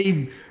 just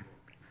they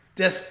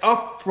that's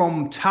up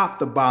from top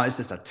to bottom. It's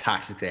just a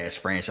toxic ass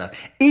franchise.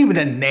 Even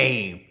the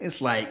name,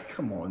 it's like,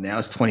 come on now,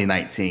 it's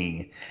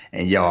 2019,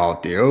 and y'all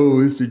out there, oh,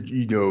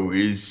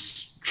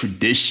 it's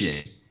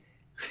tradition.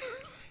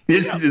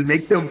 This is to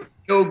make them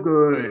feel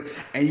good,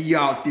 and you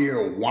out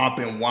there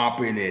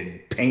whopping and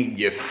painting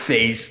your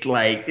face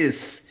like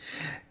it's.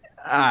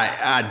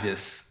 I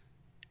just,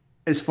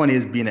 it's funny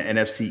as being an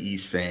NFC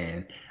East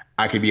fan.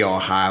 I could be all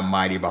high and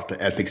mighty about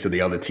the ethics of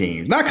the other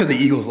teams. Not because the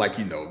Eagles, like,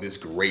 this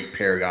great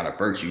paragon of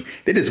virtue.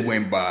 They just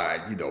win by,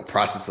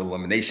 process of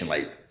elimination.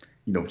 Like,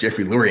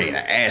 Jeffrey Lurie ain't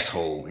an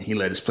asshole, and he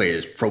let his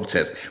players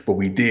protest. But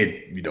we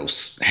did,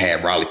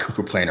 have Riley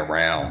Cooper playing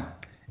around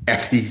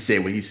after he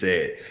said what he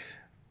said.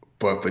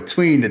 But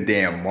between the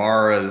damn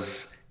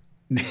Maras,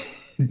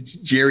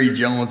 Jerry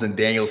Jones, and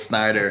Daniel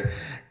Snyder,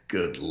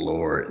 good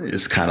Lord,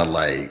 it's kind of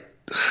like,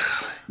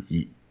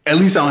 at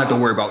least I don't have to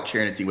worry about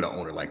cheering a team with an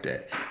owner like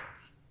that.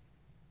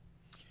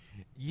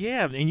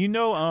 Yeah,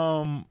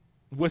 and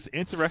what's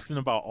interesting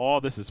about all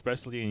this,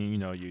 especially in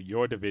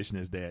your division,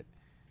 is that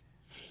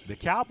the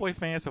Cowboy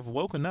fans have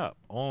woken up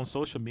on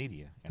social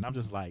media, and I'm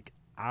just like,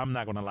 I'm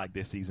not gonna like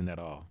this season at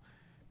all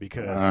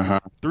because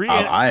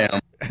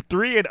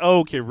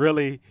 3-0 can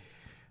really.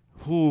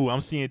 I'm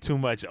seeing too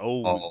much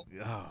old.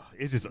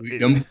 It's just we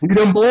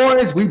them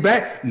boys. We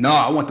back. No,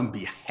 I want them to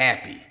be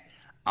happy.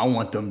 I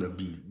want them to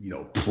be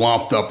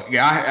plumped up.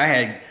 Yeah, I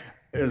had.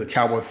 There's a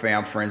Cowboy fan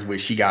I'm friends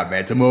with. She got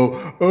mad to me.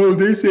 Oh,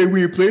 they say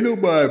we ain't play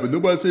nobody, but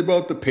nobody say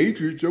about the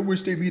Patriots. I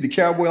wish they lead the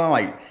Cowboy. I'm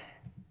like,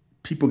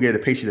 people get the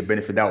Patriots the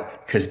benefit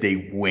out because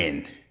they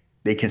win.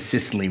 They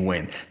consistently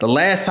win. The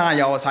last time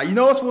y'all was high,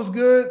 what was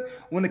good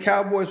when the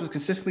Cowboys was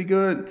consistently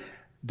good?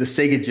 The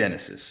Sega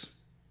Genesis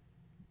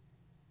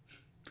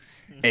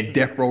and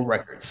Death Row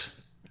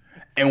Records.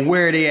 And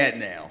where are they at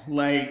now?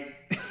 Like,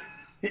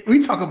 we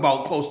talk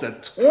about close to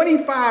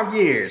 25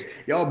 years.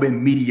 Y'all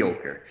been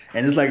mediocre.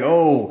 And it's like,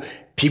 oh,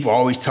 people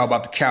always talk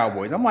about the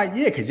Cowboys. I'm like,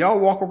 yeah, because y'all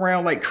walk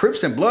around like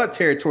Crips and Blood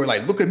territory.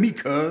 Like, look at me,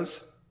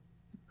 cuz.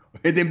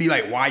 And then be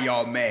like, why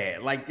y'all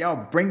mad? Like,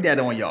 y'all bring that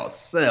on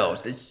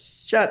y'allselves.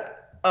 Just shut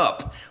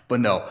up.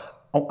 But no,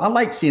 I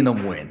like seeing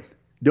them win.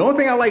 The only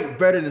thing I like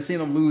better than seeing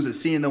them lose is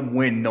seeing them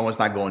win knowing it's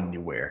not going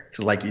anywhere.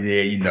 Because like,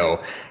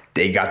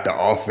 they got the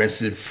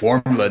offensive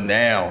formula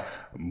now.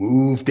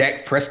 Move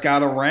Dak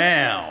Prescott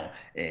around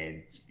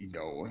and,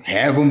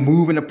 have him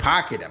move in the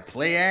pocket and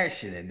play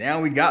action. And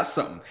now we got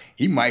something.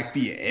 He might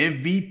be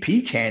an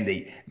MVP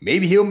candidate.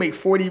 Maybe he'll make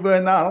 40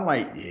 but not. I'm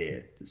like, yeah,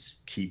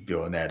 just keep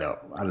building that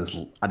up. I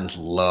just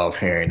love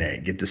hearing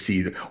that. Get to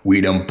see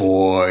we them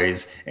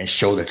boys and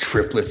show the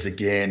triplets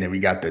again. And we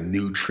got the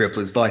new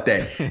triplets like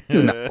that.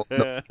 You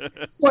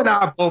and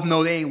I both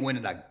know they ain't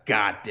winning a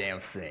goddamn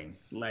thing.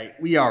 Like,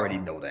 we already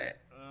know that.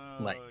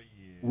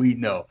 We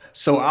know.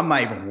 So I'm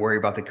not even worried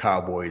about the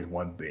Cowboys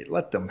one bit.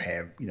 Let them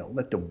have,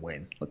 let them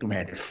win. Let them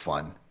have their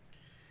fun.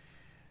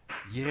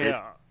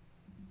 Yeah.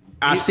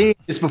 I've seen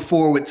this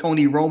before with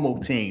Tony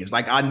Romo teams.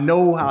 Like, I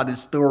know how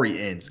this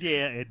story ends.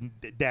 Yeah, and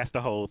that's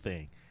the whole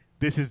thing.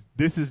 This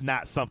is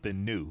not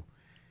something new.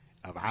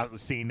 I've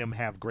seen them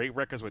have great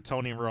records with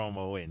Tony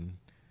Romo, and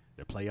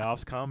the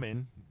playoffs come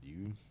and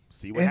you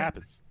see what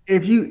happens.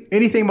 If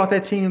anything about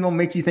that team don't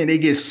make you think they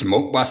get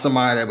smoked by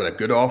somebody with a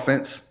good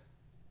offense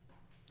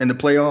in the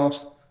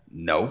playoffs?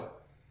 No.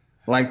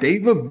 Like, they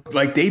look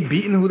like they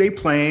beating who they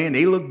playing.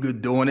 They look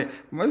good doing it.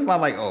 It's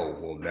not like, oh,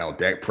 well, now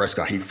Dak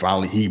Prescott,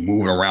 he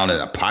moving around in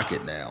a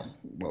pocket now.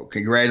 Well,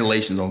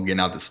 congratulations on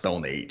getting out the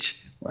Stone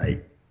Age.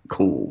 Like,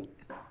 cool.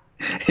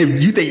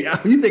 If you think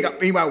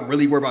anybody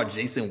really worry about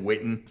Jason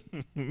Witten?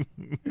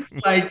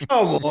 Like,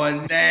 come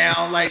on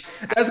now. Like,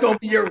 that's gonna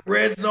be your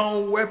red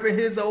zone weapon,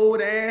 his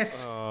old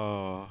ass.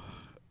 Oh.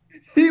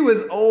 He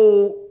was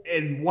old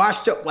and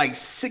washed up like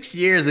 6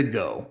 years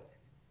ago.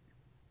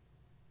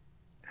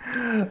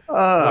 Like,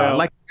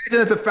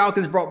 imagine if the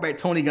Falcons brought back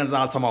Tony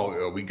Gonzalez, talking about,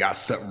 oh, we got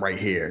something right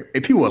here.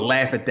 And people would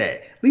laugh at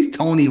that. At least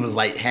Tony was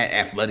like, had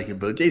athletic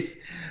ability.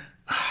 Jason,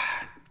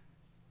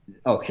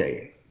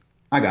 okay,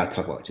 I gotta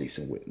talk about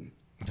Jason Witten.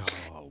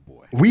 Oh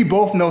boy, we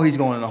both know he's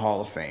going in the Hall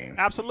of Fame.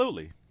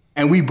 Absolutely,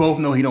 and we both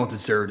know he don't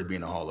deserve to be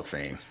in the Hall of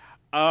Fame.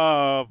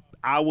 I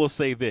will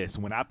say this: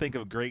 when I think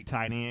of great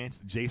tight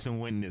ends, Jason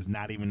Witten is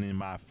not even in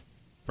my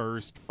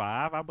first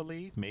 5. I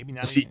believe maybe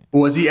not.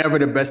 Was he ever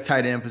the best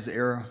tight end of his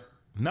era?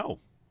 No.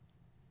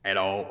 At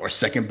all, or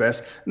second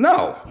best?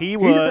 No. He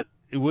was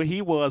what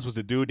he was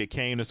the dude that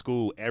came to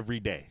school every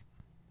day.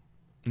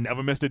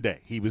 Never missed a day.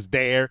 He was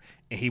there,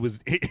 and he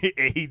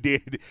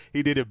did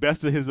the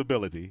best of his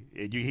ability.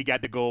 And he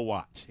got to go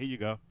watch. Here you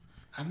go.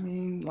 I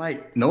mean,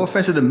 like, no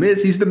offense to the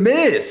Miz, he's the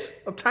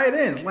Miz of tight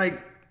ends. Like,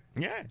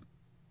 Yeah.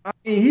 I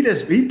mean,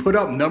 he put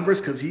up numbers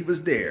because he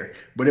was there,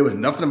 but it was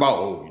nothing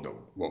about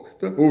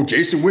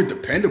Jason Witten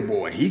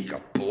dependable and he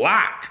could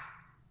block.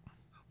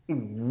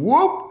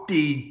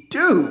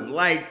 Whoop-de-doo.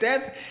 Like,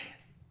 that's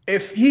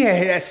if he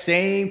had that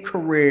same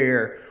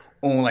career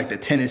on like the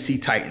Tennessee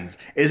Titans.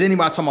 Is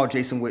anybody talking about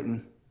Jason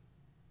Witten?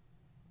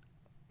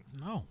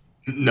 No.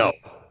 No.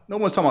 No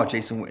one's talking about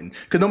Jason Witten.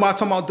 Because nobody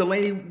talking about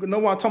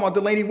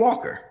Delaney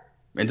Walker.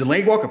 And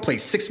Delaney Walker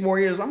played 6 more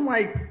years. I'm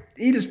like,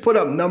 he just put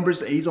up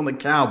numbers and he's on the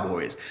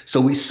Cowboys.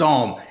 So we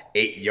saw him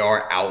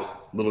 8-yard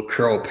out, little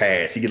curl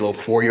pass. He get a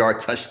little 4-yard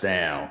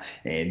touchdown.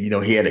 And,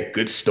 he had a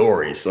good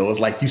story. So it's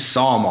like you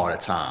saw him all the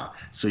time.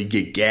 So you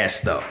get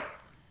gassed up.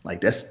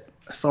 Like, that's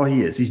all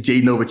he is. He's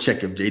Jay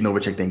Novacek if Jay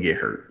Novacek didn't get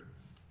hurt.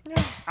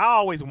 Yeah. I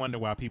always wonder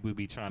why people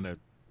be trying to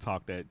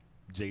talk that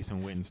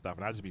Jason Witten stuff.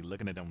 And I just be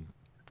looking at them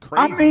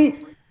crazy. I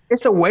mean,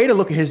 it's a way to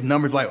look at his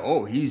numbers like,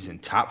 oh, he's in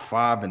top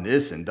 5 in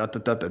this and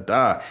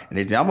da-da-da-da-da.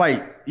 And I'm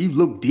like, you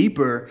look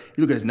deeper,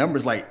 you look at his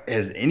numbers like,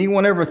 has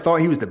anyone ever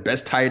thought he was the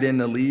best tight end in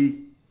the league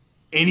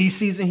any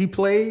season he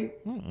played?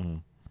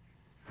 Mm-mm.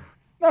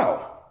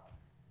 No.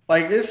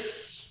 Like,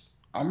 that's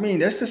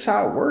just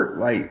how it worked.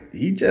 Like,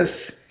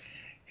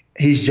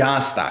 he's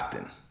John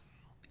Stockton.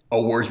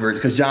 Or worse version,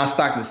 because John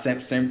Stockton,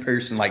 same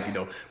person,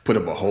 put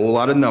up a whole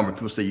lot of numbers.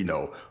 People say,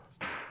 John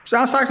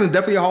Stockton's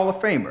definitely a Hall of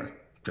Famer.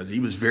 Because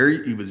he was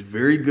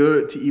very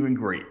good to even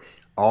great.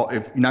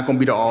 If you're not going to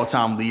be the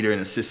all-time leader in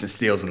assists and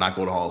steals and not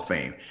go to Hall of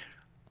Fame,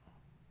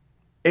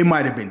 it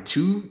might have been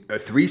 2 or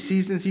 3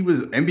 seasons he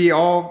was NBA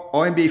all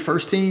NBA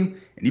first team,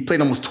 and he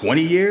played almost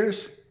 20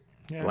 years.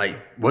 Yeah.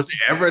 Like, was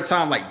there ever a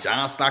time like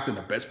John Stockton,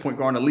 the best point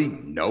guard in the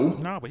league? No,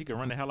 but he could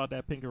run the hell out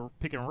that pick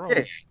and roll.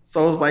 Yeah.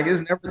 So it's like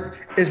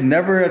it's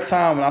never a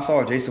time when I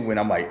saw Jason Witten,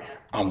 I'm like,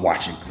 I'm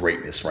watching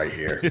greatness right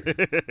here.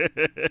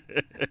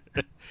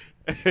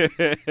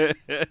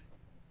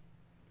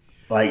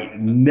 Like,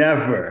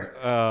 never.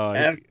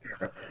 Ever.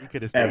 He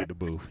could have stayed in the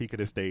booth. He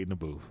could have stayed in the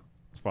booth,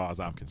 as far as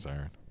I'm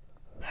concerned.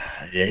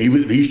 Yeah,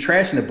 he's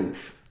trash in the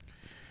booth.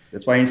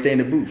 That's why he didn't stay in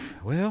the booth.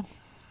 Well,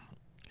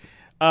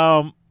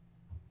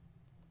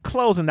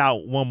 closing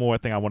out, one more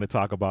thing I want to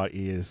talk about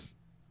is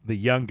the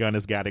young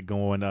gunners got it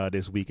going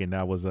this weekend.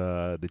 That was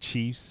the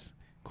Chiefs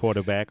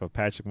quarterback of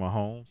Patrick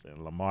Mahomes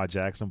and Lamar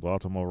Jackson,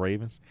 Baltimore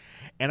Ravens.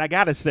 And I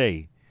got to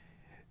say,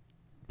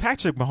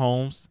 Patrick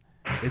Mahomes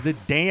is a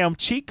damn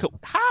cheat code.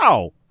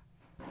 How?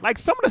 Like,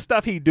 some of the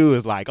stuff he do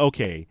is like,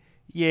 okay,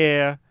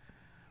 yeah,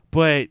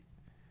 but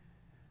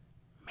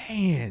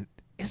man,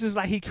 it's just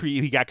like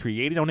he got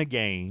created on the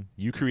game.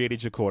 You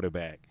created your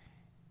quarterback,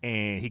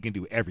 and he can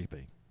do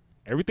everything.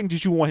 Everything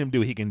that you want him to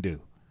do, he can do.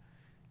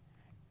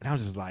 And I'm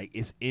just like,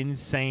 it's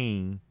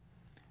insane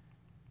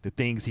the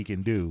things he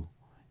can do.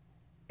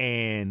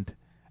 And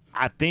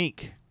I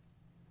think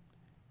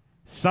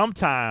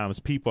sometimes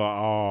people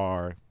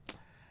are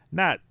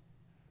not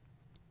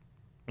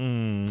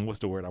what's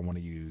the word I want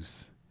to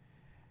use?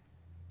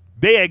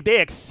 They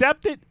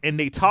accept it and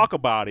they talk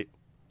about it,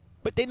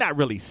 but they're not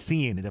really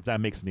seeing it, if that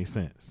makes any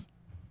sense.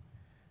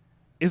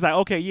 It's like,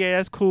 okay,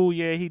 yeah, it's cool.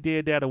 Yeah, he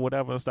did that or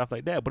whatever and stuff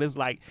like that. But it's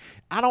like,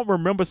 I don't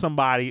remember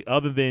somebody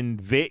other than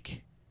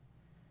Vic.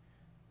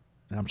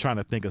 And I'm trying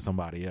to think of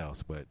somebody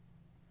else, but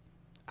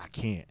I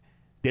can't.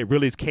 That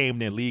really came in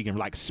the league and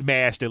like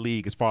smashed the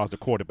league as far as the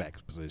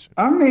quarterback position.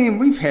 I mean,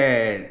 we've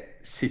had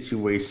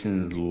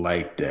situations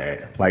like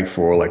that, like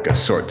for like a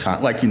short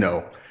time, like,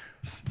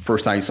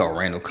 first time you saw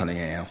Randall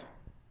Cunningham.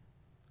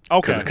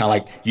 Okay. It's kind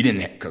of like you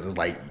didn't, because it's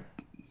like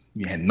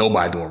you had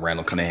nobody doing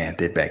Randall Cunningham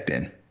did back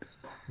then.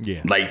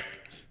 Yeah. Like,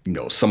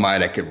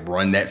 somebody that could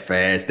run that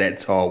fast, that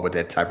tall with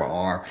that type of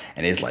arm.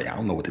 And it's like, I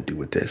don't know what to do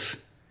with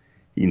this.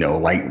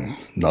 Like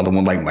another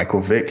one like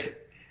Michael Vick,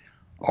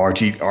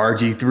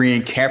 RG3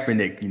 and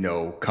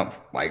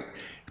Kaepernick, like,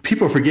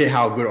 people forget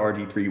how good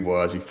RG3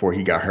 was before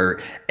he got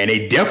hurt. And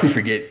they definitely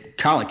forget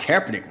Colin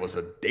Kaepernick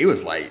they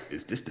was like,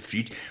 is this the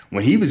future?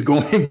 When he was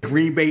going in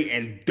Green Bay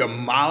and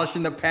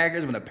demolishing the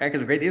Packers, when the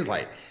Packers were great, they was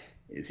like,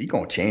 is he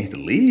going to change the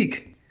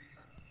league?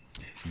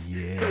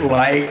 Yeah.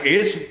 Like,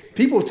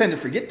 people tend to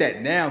forget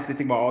that now because they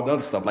think about all the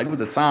other stuff. Like, it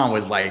was a time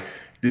where it's like,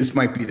 this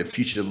might be the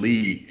future of the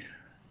league.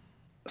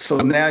 So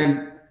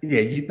now,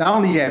 you not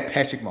only have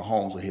Patrick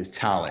Mahomes with his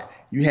talent,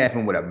 you have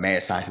him with a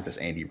mad scientist that's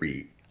Andy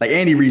Reid. Like,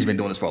 Andy Reid's been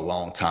doing this for a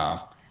long time,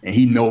 and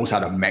he knows how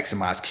to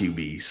maximize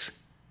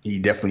QBs. He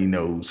definitely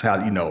knows how,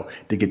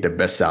 to get the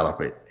best out of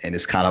it. And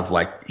it's kind of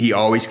like he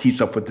always keeps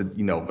up with with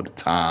the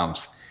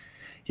times.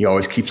 He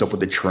always keeps up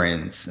with the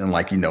trends. And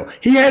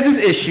he has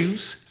his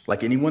issues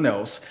like anyone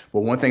else.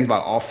 But one thing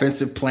about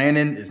offensive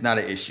planning is not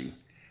an issue.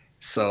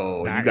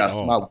 So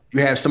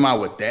you have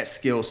somebody with that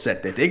skill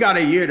set that they got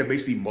a year to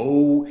basically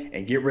mold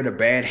and get rid of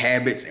bad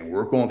habits and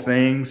work on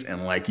things.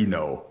 And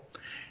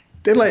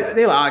they let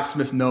Alex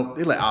Smith know.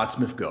 They let Alex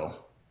Smith go.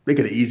 They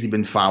could have easily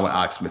been fine with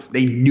Alex Smith.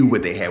 They knew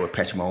what they had with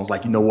Patrick Mahomes.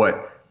 Like, you know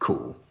what?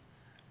 Cool.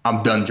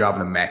 I'm done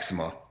driving a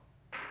Maxima.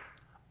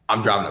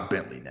 I'm driving a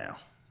Bentley now.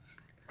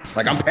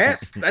 Like I'm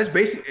past. That's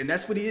basic, and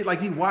that's what he is.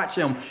 Like you watch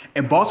him,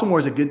 and Baltimore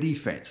is a good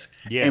defense,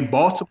 and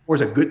Baltimore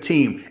is a good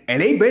team,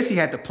 and they basically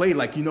had to play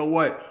like, you know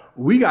what,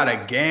 we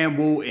gotta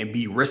gamble and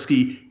be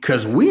risky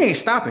because we ain't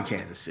stopping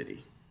Kansas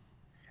City.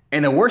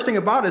 And the worst thing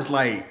about it is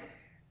like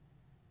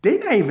they're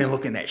not even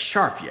looking that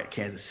sharp yet,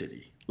 Kansas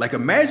City. Like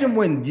imagine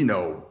when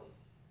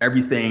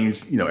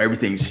everything's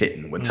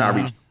hitting when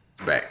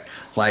Tyreek's back.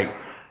 Like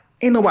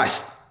ain't nobody,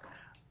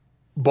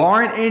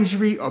 barring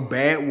injury or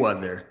bad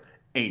weather.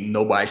 Ain't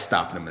nobody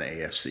stopping them in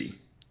the AFC.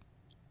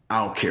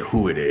 I don't care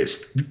who it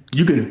is.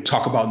 You can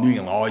talk about New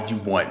England all you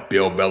want.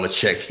 Bill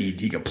Belichick,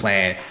 he can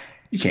plan.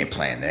 You can't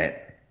plan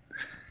that.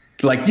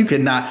 Like you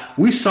cannot.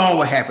 We saw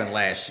what happened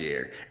last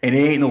year, and it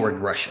ain't no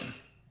regression.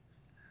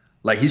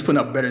 Like he's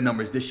putting up better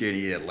numbers this year than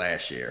he did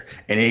last year,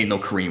 and it ain't no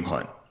Kareem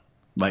Hunt.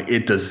 Like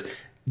it does.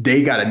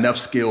 They got enough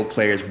skilled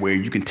players where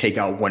you can take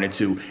out 1 or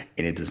 2,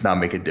 and it does not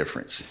make a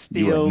difference.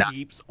 Still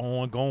keeps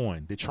on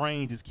going. The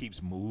train just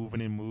keeps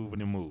moving and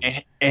moving and moving.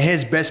 And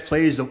his best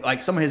players,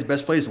 like some of his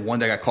best players, the one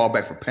that got called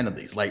back for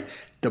penalties. Like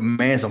the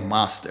man's a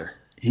monster.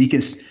 He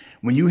can.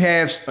 When you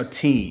have a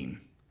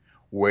team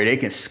where they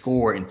can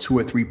score in 2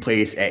 or 3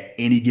 plays at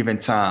any given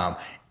time,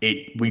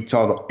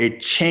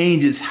 it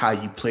changes how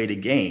you play the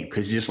game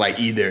because just like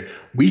either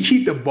we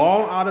keep the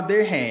ball out of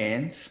their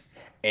hands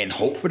and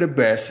hope for the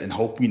best and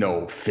hope,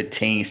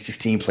 15,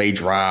 16 play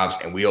drives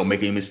and we don't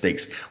make any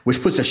mistakes,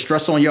 which puts a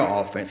stress on your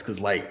offense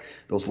because, like,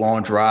 those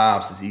long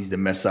drives is easy to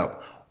mess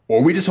up.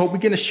 Or we just hope we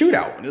get a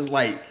shootout. And it's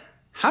like,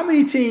 how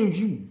many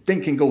teams you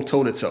think can go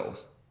toe-to-toe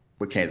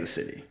with Kansas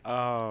City?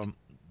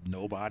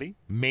 Nobody.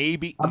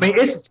 Maybe.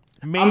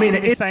 Maybe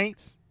the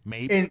Saints.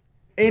 Maybe. In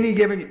any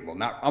given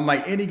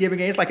any given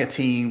game, it's like a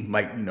team,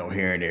 like,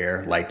 here and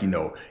there. Like,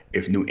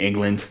 if New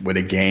England with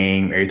a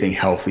game, everything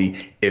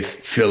healthy, if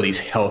Philly's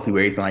healthy or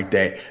anything like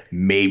that,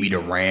 maybe the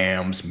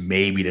Rams,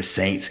 maybe the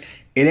Saints.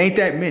 It ain't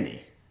that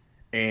many.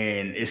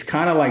 And it's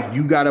kind of like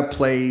you got to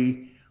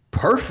play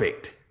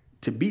perfect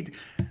to beat.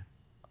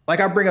 Like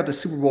I bring up the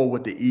Super Bowl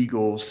with the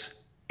Eagles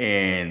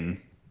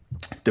and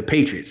the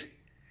Patriots.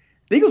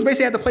 The Eagles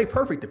basically had to play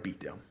perfect to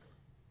beat them.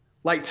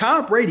 Like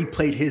Tom Brady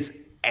played his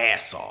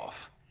ass off.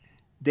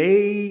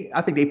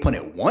 I think they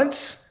punted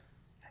once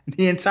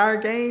the entire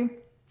game.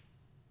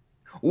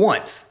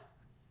 Once.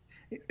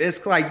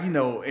 It's like,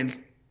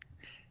 and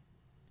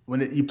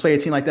when you play a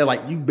team like that,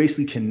 like you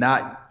basically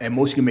cannot, and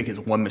most you can make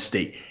is one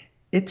mistake.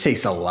 It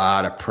takes a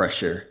lot of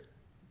pressure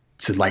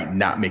to like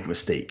not make a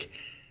mistake.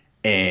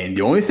 And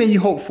the only thing you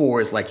hope for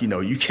is like,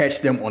 you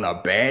catch them on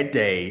a bad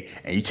day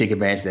and you take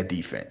advantage of that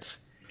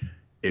defense.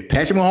 If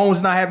Patrick Mahomes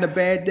is not having a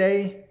bad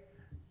day,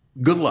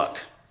 good luck.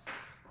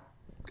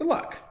 Good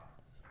luck.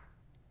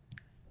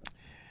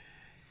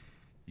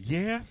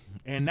 Yeah,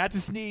 and not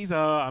to sneeze.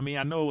 I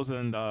know it was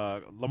in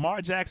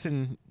Lamar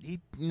Jackson.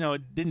 He,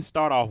 didn't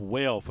start off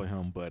well for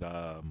him, but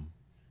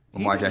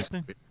Lamar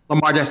Jackson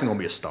gonna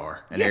be a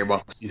star, and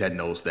everybody who sees that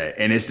knows that.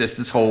 And it's just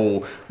this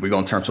whole we're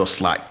gonna turn to a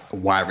slot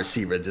wide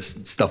receiver.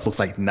 Just stuff looks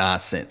like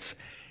nonsense,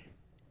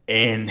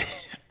 and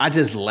I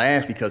just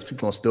laugh because people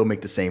gonna still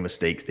make the same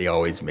mistakes they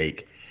always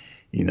make.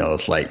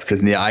 It's like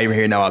because I even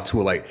hear now out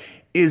too like.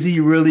 Is he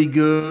really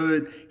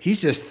good?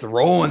 He's just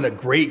throwing the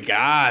great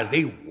guys.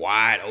 They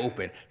wide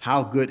open.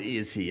 How good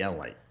is he? I'm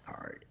like, all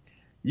right.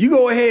 You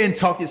go ahead and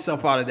talk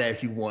yourself out of that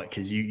if you want,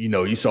 because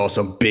you saw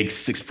some big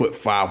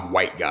 6'5"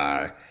 white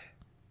guy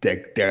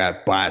that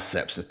got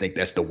biceps and think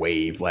that's the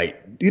wave.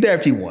 Like, do that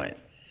if you want.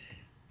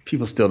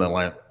 People still don't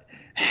like.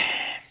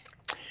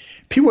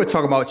 People are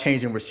talking about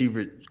changing black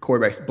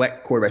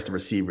quarterbacks to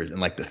receivers in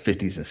like the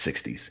 50s and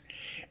 60s.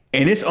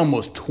 And it's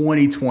almost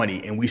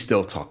 2020, and we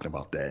still talking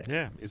about that.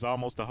 Yeah, it's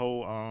almost the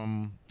whole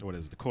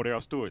the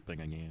Cordell Stewart thing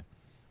again.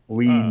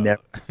 We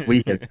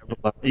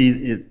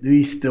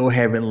still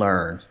haven't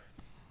learned,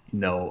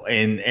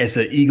 And as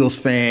an Eagles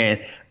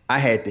fan, I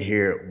had to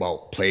hear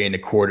about play in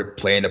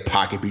the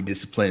pocket, be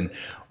disciplined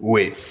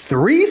with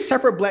 3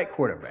 separate black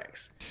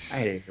quarterbacks. I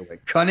had to hear it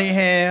with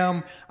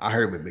Cunningham, I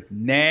heard it with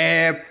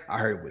McNabb, I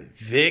heard it with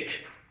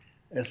Vic.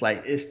 It's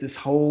like, it's this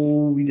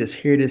whole, we just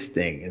hear this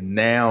thing. And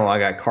now I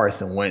got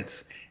Carson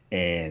Wentz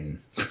and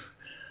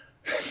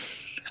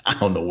I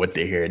don't know what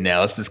they hear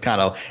now. It's just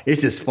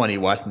it's just funny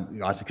watching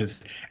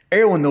because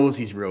everyone knows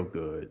he's real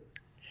good.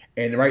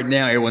 And right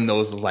now everyone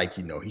knows it's like,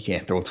 he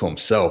can't throw to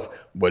himself.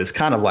 But it's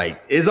kind of like,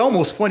 it's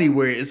almost funny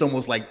where it's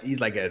almost like he's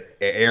like a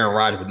Aaron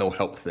Rodgers with no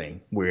help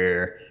thing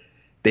where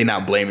they're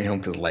not blaming him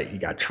because like he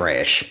got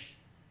trash.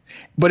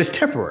 But it's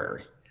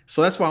temporary.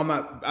 So that's why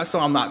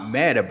I'm not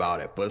mad about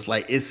it. But it's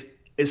like,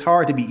 it's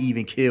hard to be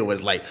even killed.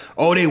 It's like,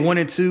 oh, they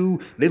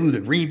 1-2, they lose a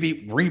Green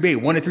Bay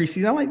 1-3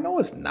 season. I'm like, no,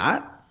 it's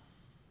not.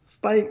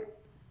 It's like,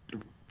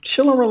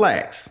 chill and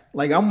relax.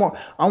 Like I'm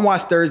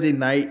watch Thursday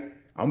night.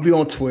 I'm gonna be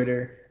on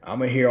Twitter. I'm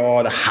gonna hear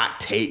all the hot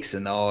takes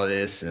and all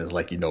this, and it's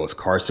like, is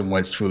Carson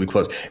Wentz truly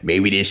close?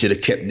 Maybe they should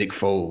have kept Nick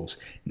Foles.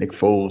 Nick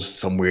Foles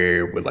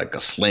somewhere with like a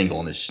sling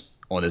on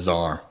his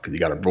arm because he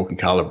got a broken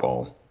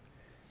collarbone.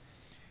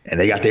 And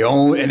they got their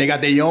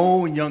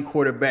own young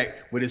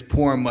quarterback with his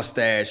porn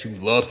mustache who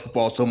loves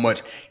football so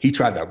much he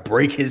tried to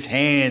break his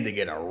hand to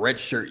get a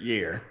redshirt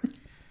year.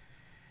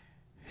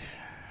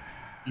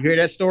 You hear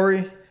that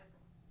story?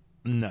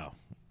 No.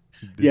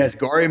 Yes,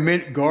 Gardner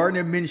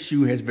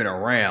Minshew has been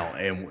around,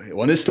 and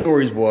one of the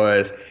stories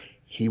was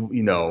he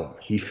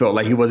felt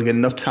like he wasn't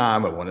getting enough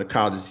time at one of the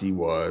colleges he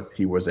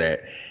was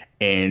at,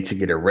 and to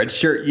get a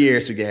redshirt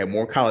year so he could have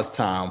more college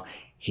time,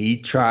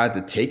 he tried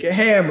to take a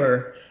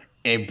hammer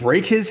and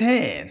break his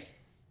hand,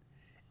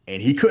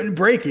 and he couldn't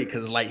break it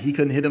because he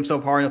couldn't hit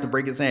himself hard enough to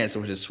break his hand, so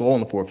it was just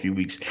swollen for a few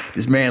weeks.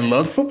 This man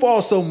loves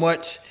football so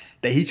much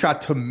that he tried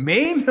to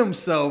maim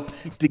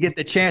himself to get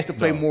the chance to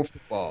play more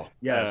football.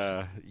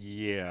 Yes.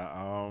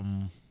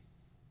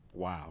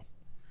 Wow.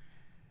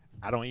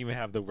 I don't even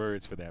have the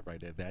words for that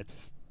right there.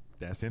 That's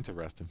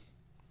interesting.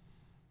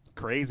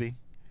 Crazy.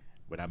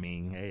 But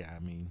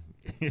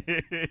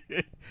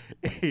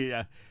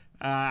yeah.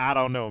 I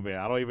don't know, man.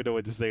 I don't even know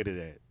what to say to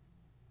that.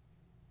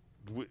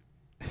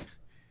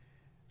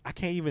 I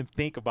can't even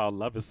think about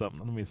loving something.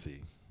 Let me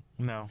see.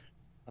 No.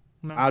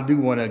 I do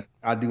want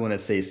to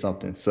say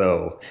something.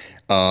 So,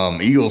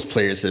 Eagles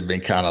players have been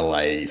kind of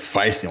like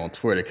feisty on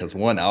Twitter because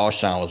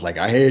Alshon was like,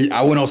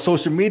 I went on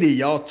social media,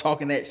 y'all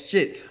talking that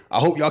shit. I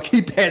hope y'all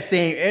keep that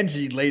same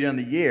energy later in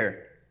the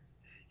year.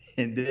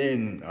 And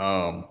then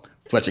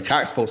Fletcher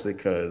Cox posted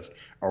because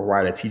a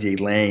writer, TJ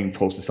Lane,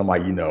 posted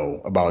somebody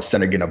about a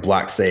center getting a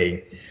block,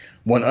 say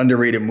one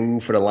underrated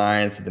move for the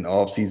Lions in the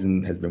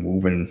offseason has been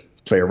moving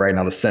player right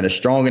now to center,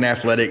 strong and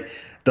athletic,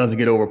 doesn't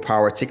get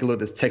overpowered. Take a look at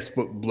this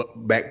textbook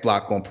back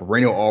block on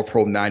perennial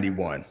All-Pro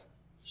 91.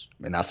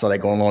 And I saw that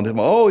going on.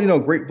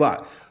 Great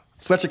block.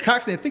 Fletcher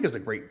Cox didn't think it was a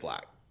great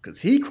block because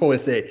he quoted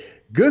said,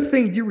 "Good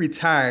thing you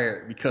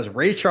retired because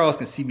Ray Charles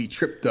can see me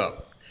tripped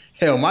up.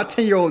 Hell, my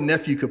 10-year-old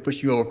nephew could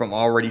push you over from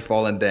already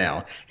falling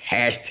down.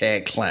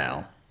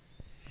 #clown."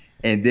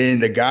 And then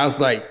the guy's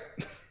like,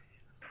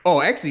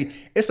 oh, actually,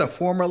 it's a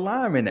former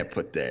lineman that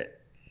put that.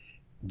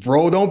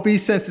 Bro, don't be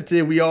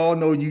sensitive. We all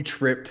know you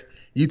tripped.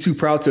 You too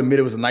proud to admit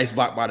it was a nice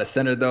block by the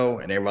center, though.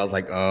 And everybody's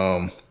like,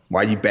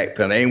 why you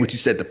backpedaling? That ain't what you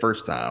said the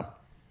first time.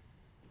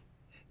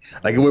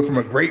 Like, it went from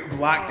a great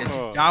block that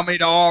you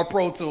dominated all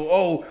pro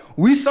to,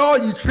 we saw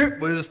you trip,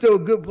 but it's still a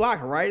good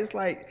block, right? It's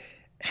like,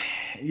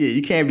 yeah,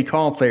 you can't be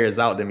calling players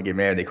out, then get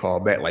mad when they call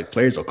back. Like,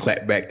 players will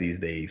clap back these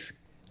days.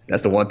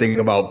 That's the one thing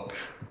about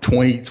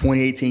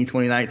 2018,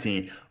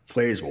 2019.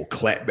 Players will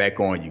clap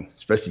back on you,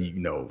 especially,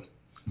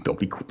 don't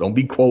be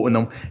quoting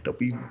them. Don't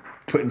be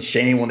putting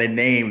shame on their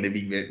name. They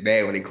be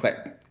mad when they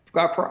clap.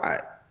 Got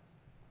pride.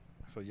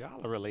 So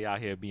y'all are really out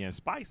here being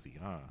spicy,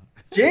 huh?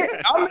 Yeah,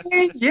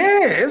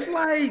 it's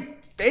like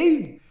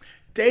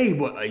they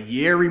what, a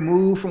year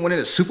removed from winning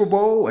the Super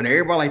Bowl, and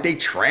everybody like they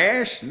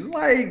trash. It's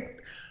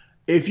like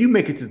if you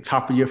make it to the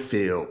top of your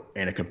field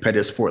in a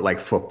competitive sport like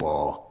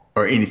football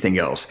or anything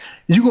else,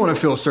 you're gonna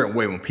feel a certain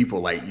way when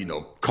people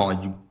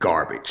calling you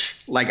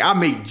garbage. Like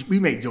we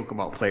make joke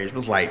about players, but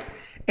it's like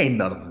ain't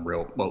none of them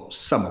real. Well,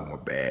 some of them are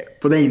bad,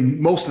 but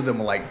most of them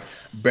are like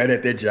better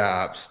at their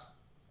jobs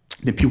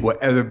than people will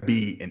ever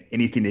be in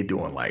anything they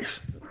do in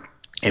life.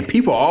 And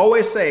people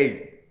always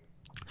say,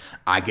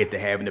 I get to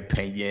have an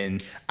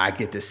opinion, I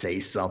get to say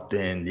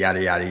something,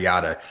 yada, yada,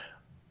 yada.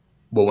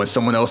 But when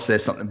someone else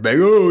says something back,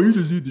 you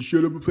just need to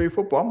shut up and play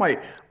football. I'm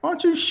like, why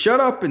don't you shut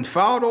up and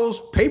file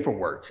those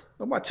paperwork?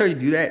 Nobody tell you to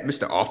do that,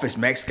 Mr. Office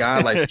Max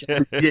guy. Like,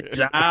 get a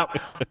job.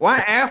 Why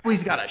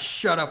athletes got to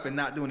shut up and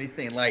not do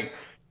anything? Like,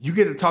 you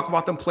get to talk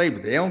about them play,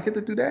 but they don't get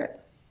to do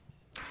that?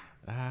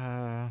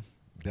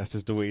 That's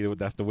just the way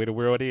the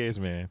world is,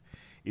 man.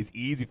 It's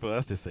easy for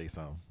us to say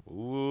something.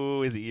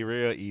 Ooh, it's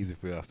real easy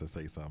for us to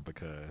say something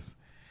because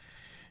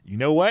you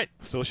know what?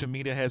 Social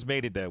media has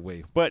made it that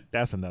way. But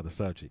that's another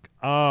subject.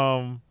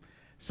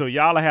 So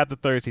y'all have the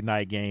Thursday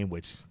night game,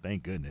 which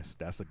thank goodness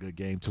that's a good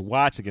game to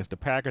watch against the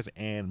Packers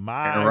and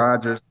Aaron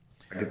Rodgers.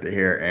 I get to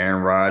hear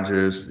Aaron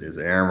Rodgers. Is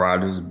Aaron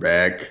Rodgers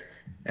back?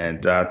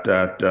 And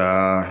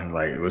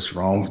like, what's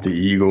wrong with the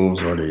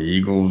Eagles?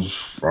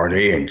 Are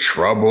they in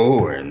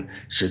trouble? And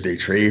should they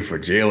trade for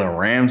Jalen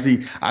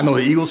Ramsey? I know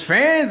the Eagles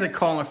fans are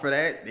calling for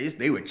that.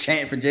 They were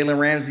chanting for Jalen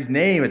Ramsey's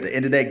name at the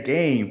end of that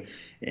game.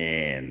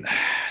 And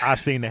I've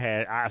seen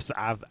I've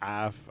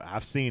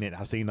seen it.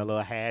 I've seen a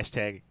little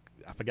hashtag.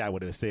 I forgot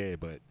what it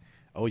said, but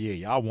oh yeah,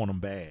 y'all want them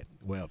bad.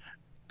 Well,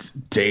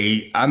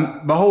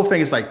 the whole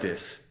thing is like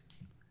this.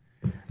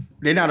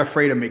 They're not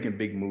afraid of making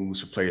big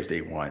moves for players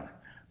they want.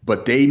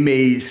 But they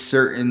made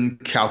certain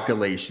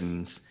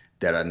calculations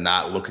that are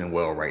not looking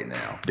well right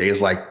now. They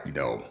was like, we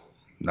don't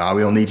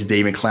need you,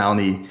 David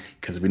Clowney,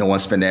 because we don't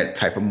want to spend that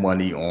type of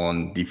money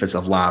on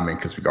defensive linemen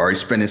because we're already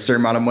spending a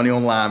certain amount of money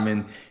on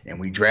linemen, and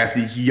we draft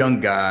these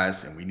young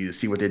guys, and we need to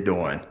see what they're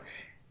doing.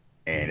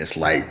 And it's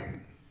like,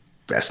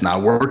 that's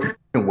not working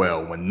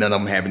well when none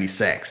of them have any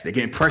sacks. They're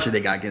getting pressure.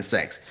 They got getting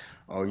sacks.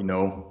 Could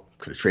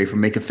have traded for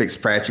Minka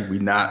Fitzpatrick. We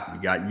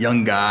got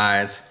young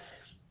guys.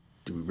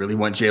 Do we really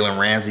want Jalen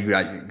Ramsey? We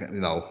got,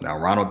 now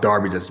Ronald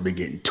Darby just been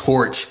getting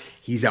torched.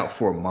 He's out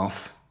for a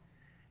month.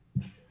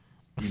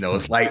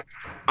 It's like,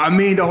 I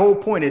mean, the whole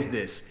point is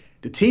this: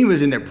 the team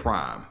is in their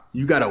prime.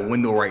 You got a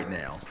window right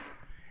now.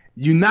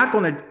 You're not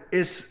gonna.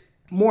 It's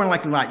more than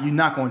likely not. You're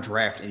not gonna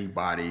draft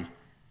anybody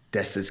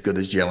that's as good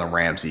as Jalen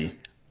Ramsey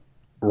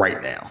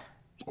right now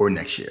or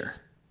next year.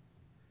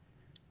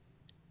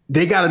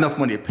 They got enough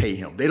money to pay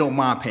him. They don't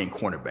mind paying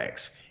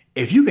cornerbacks.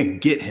 If you can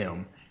get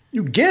him,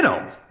 you get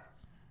him.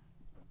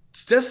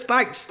 Just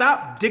like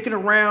stop dicking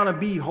around and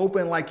be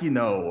hoping like,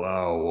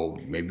 well,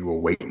 maybe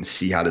we'll wait and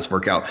see how this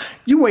work out.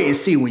 You wait and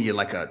see when you're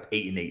like a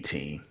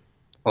 8-18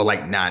 or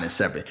like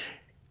 9-7.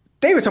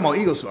 They were talking about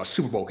Eagles are a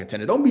Super Bowl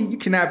contender. You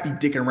cannot be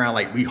dicking around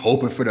like we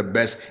hoping for the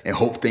best and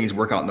hope things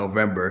work out in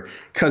November.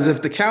 Because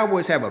if the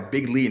Cowboys have a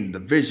big lead in the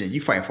division,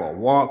 you fighting for a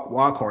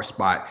wild card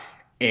spot,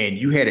 and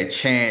you had a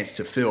chance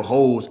to fill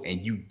holes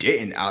and you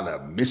didn't out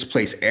of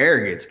misplaced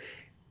arrogance.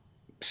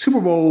 Super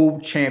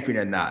Bowl champion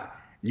or not,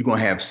 you're gonna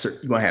have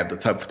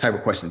the type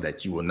of questions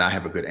that you will not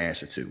have a good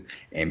answer to.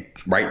 And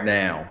right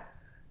now,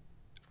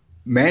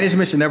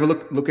 management should never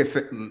look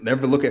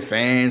at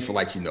fans for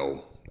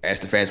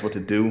ask the fans what to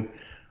do.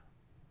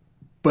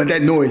 But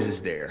that noise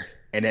is there,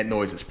 and that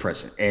noise is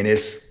present, and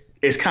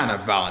it's kind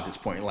of violent at this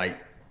point. Like,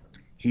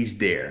 he's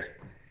there.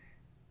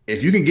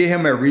 If you can get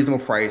him at a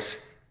reasonable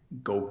price,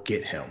 go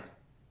get him.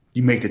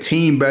 You make the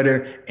team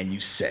better, and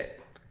you set.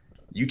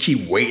 You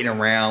keep waiting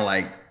around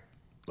like,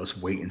 let's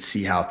wait and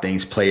see how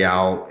things play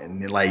out, and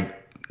then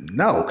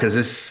no, because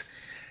it's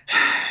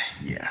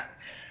yeah.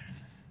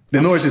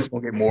 The noise is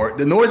gonna get more.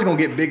 The noise is gonna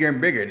get bigger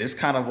and bigger, and it's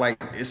kind of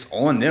like it's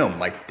on them.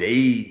 Like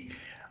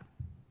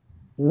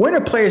when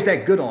are players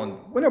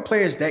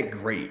that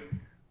great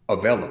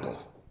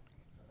available?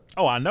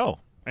 Oh, I know,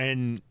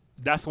 and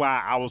that's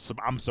why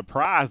I'm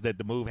surprised that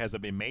the move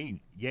hasn't been made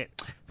yet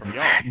from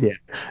y'all. Yeah,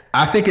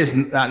 I think it's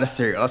not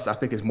necessarily us. I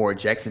think it's more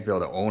Jacksonville.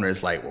 The owner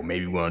is like, well,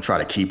 maybe we're gonna try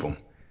to keep him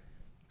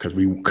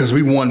because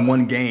we won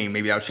one game.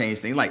 Maybe I'll change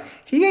things. Like,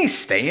 he ain't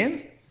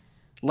staying.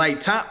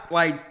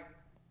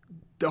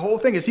 The whole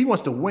thing is he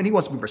wants to win. He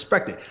wants to be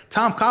respected.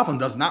 Tom Coughlin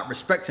does not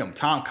respect him.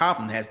 Tom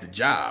Coughlin has the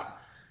job.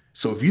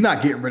 So if you're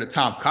not getting rid of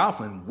Tom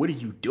Coughlin, what are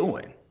you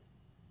doing?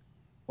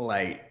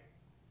 Like,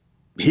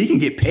 he can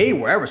get paid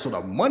wherever, so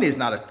the money is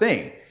not a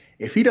thing.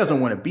 If he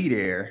doesn't want to be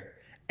there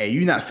and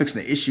you're not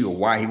fixing the issue of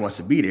why he wants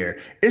to be there,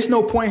 it's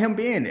no point in him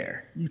being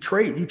there. You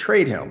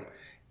trade him.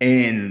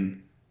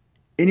 And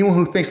anyone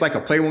who thinks like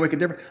a player will make a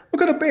difference,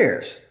 look at the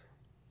Bears.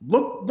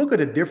 Look at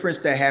the difference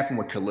that happened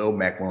with Khalil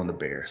Mack on the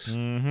Bears.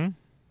 Mm-hmm.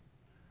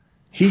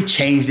 He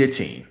changed their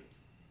team.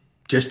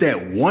 Just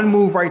that one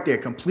move right there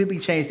completely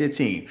changed their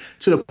team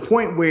to the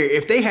point where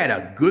if they had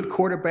a good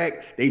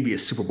quarterback, they'd be a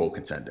Super Bowl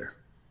contender.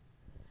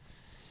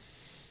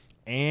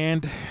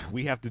 And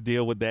we have to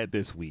deal with that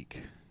this week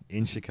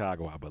in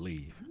Chicago, I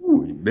believe.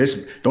 Ooh,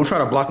 don't try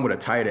to block him with a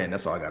tight end.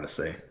 That's all I got to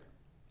say.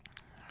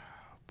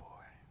 Oh, boy.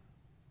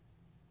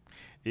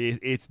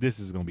 This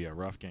is going to be a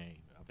rough game.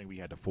 I think we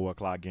had the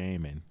 4:00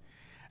 game, and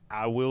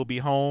I will be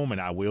home, and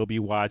I will be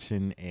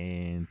watching,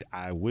 and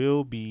I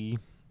will be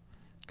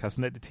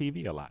cussing at the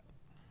TV a lot.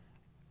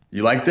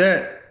 You like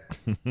that?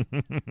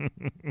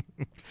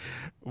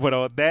 But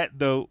on that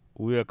note,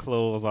 we'll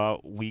close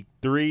out week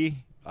 3.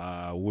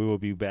 We will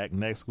be back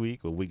next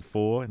week or week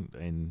 4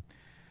 and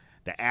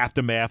the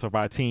aftermath of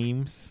our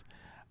teams.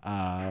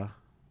 Yeah.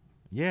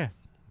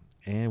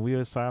 And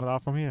we'll sign it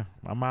off from here.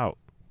 I'm out.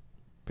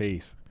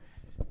 Peace.